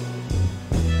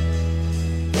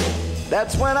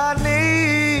 that's when I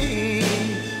need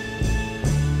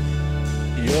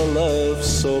your love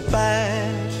so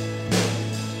bad.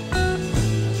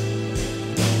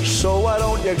 So why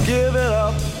don't you give it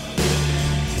up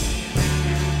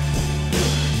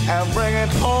and bring it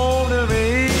home to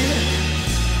me,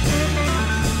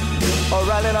 or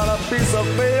write it on a piece of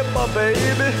paper,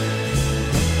 baby,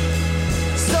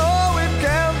 so it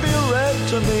can be read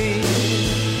to me.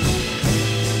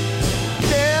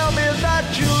 Tell me that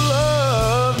you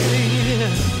love me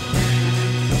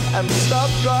and stop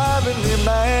driving me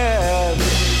mad.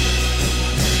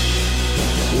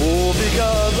 Oh,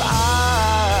 because I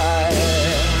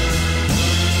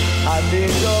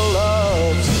need your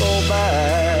love so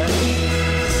bad.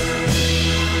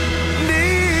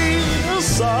 Need a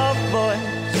soft voice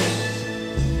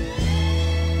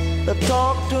that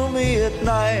talk to me at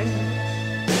night.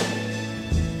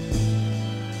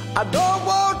 I don't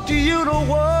want you to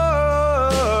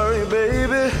worry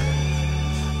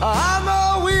I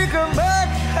know we can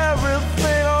make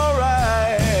everything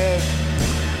alright.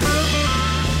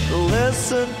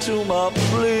 Listen to my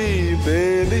plea,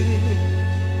 baby.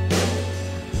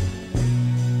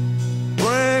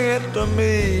 Bring it to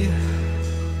me,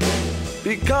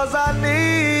 because I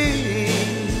need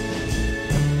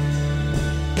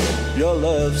your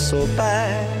love so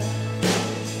bad.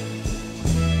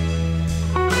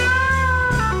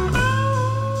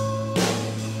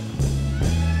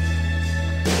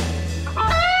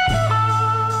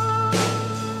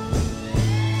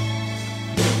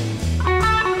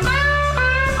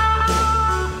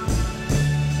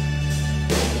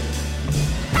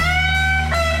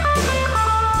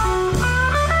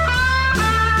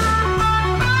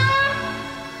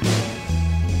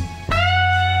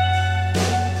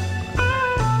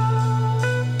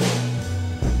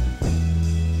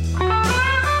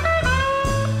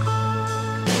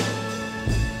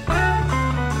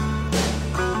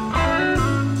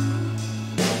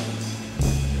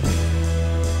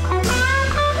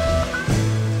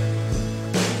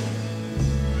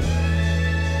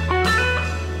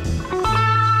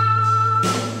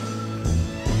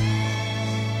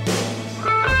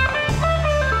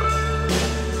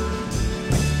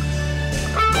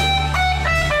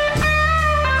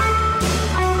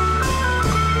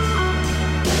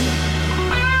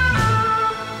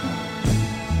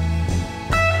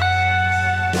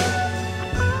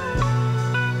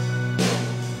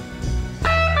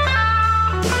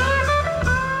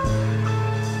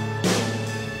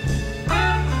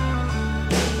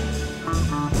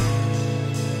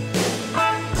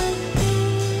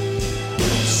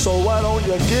 So why don't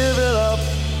you give it up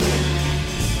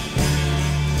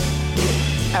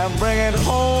and bring it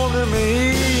home to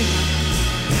me?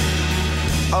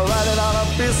 I'll write it on a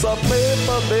piece of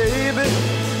paper, baby,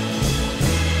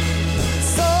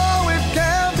 so it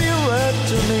can be read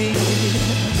to me.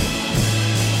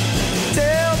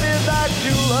 Tell me that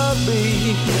you love me.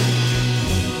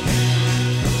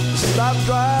 Stop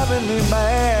driving me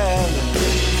mad,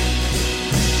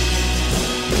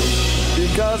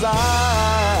 because I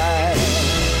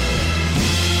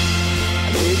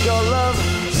need your love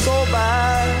so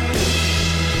bad.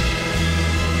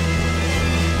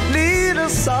 Need a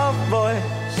soft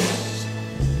voice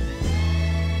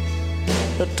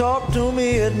to talk to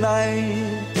me at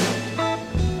night.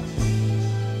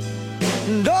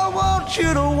 Don't want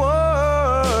you to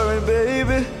worry,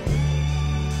 baby.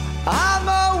 I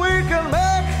know we can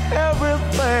make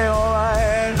everything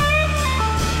alright.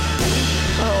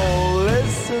 Oh,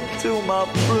 listen to my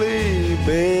plea,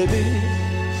 baby.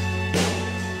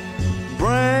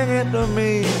 Bring it to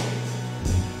me,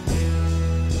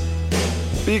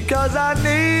 because I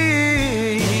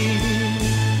need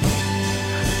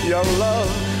your love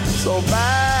so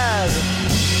bad.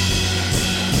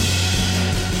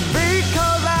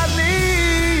 Because I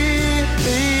need,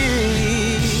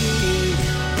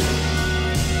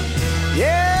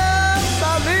 yes, I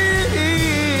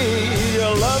need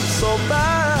your love so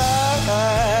bad.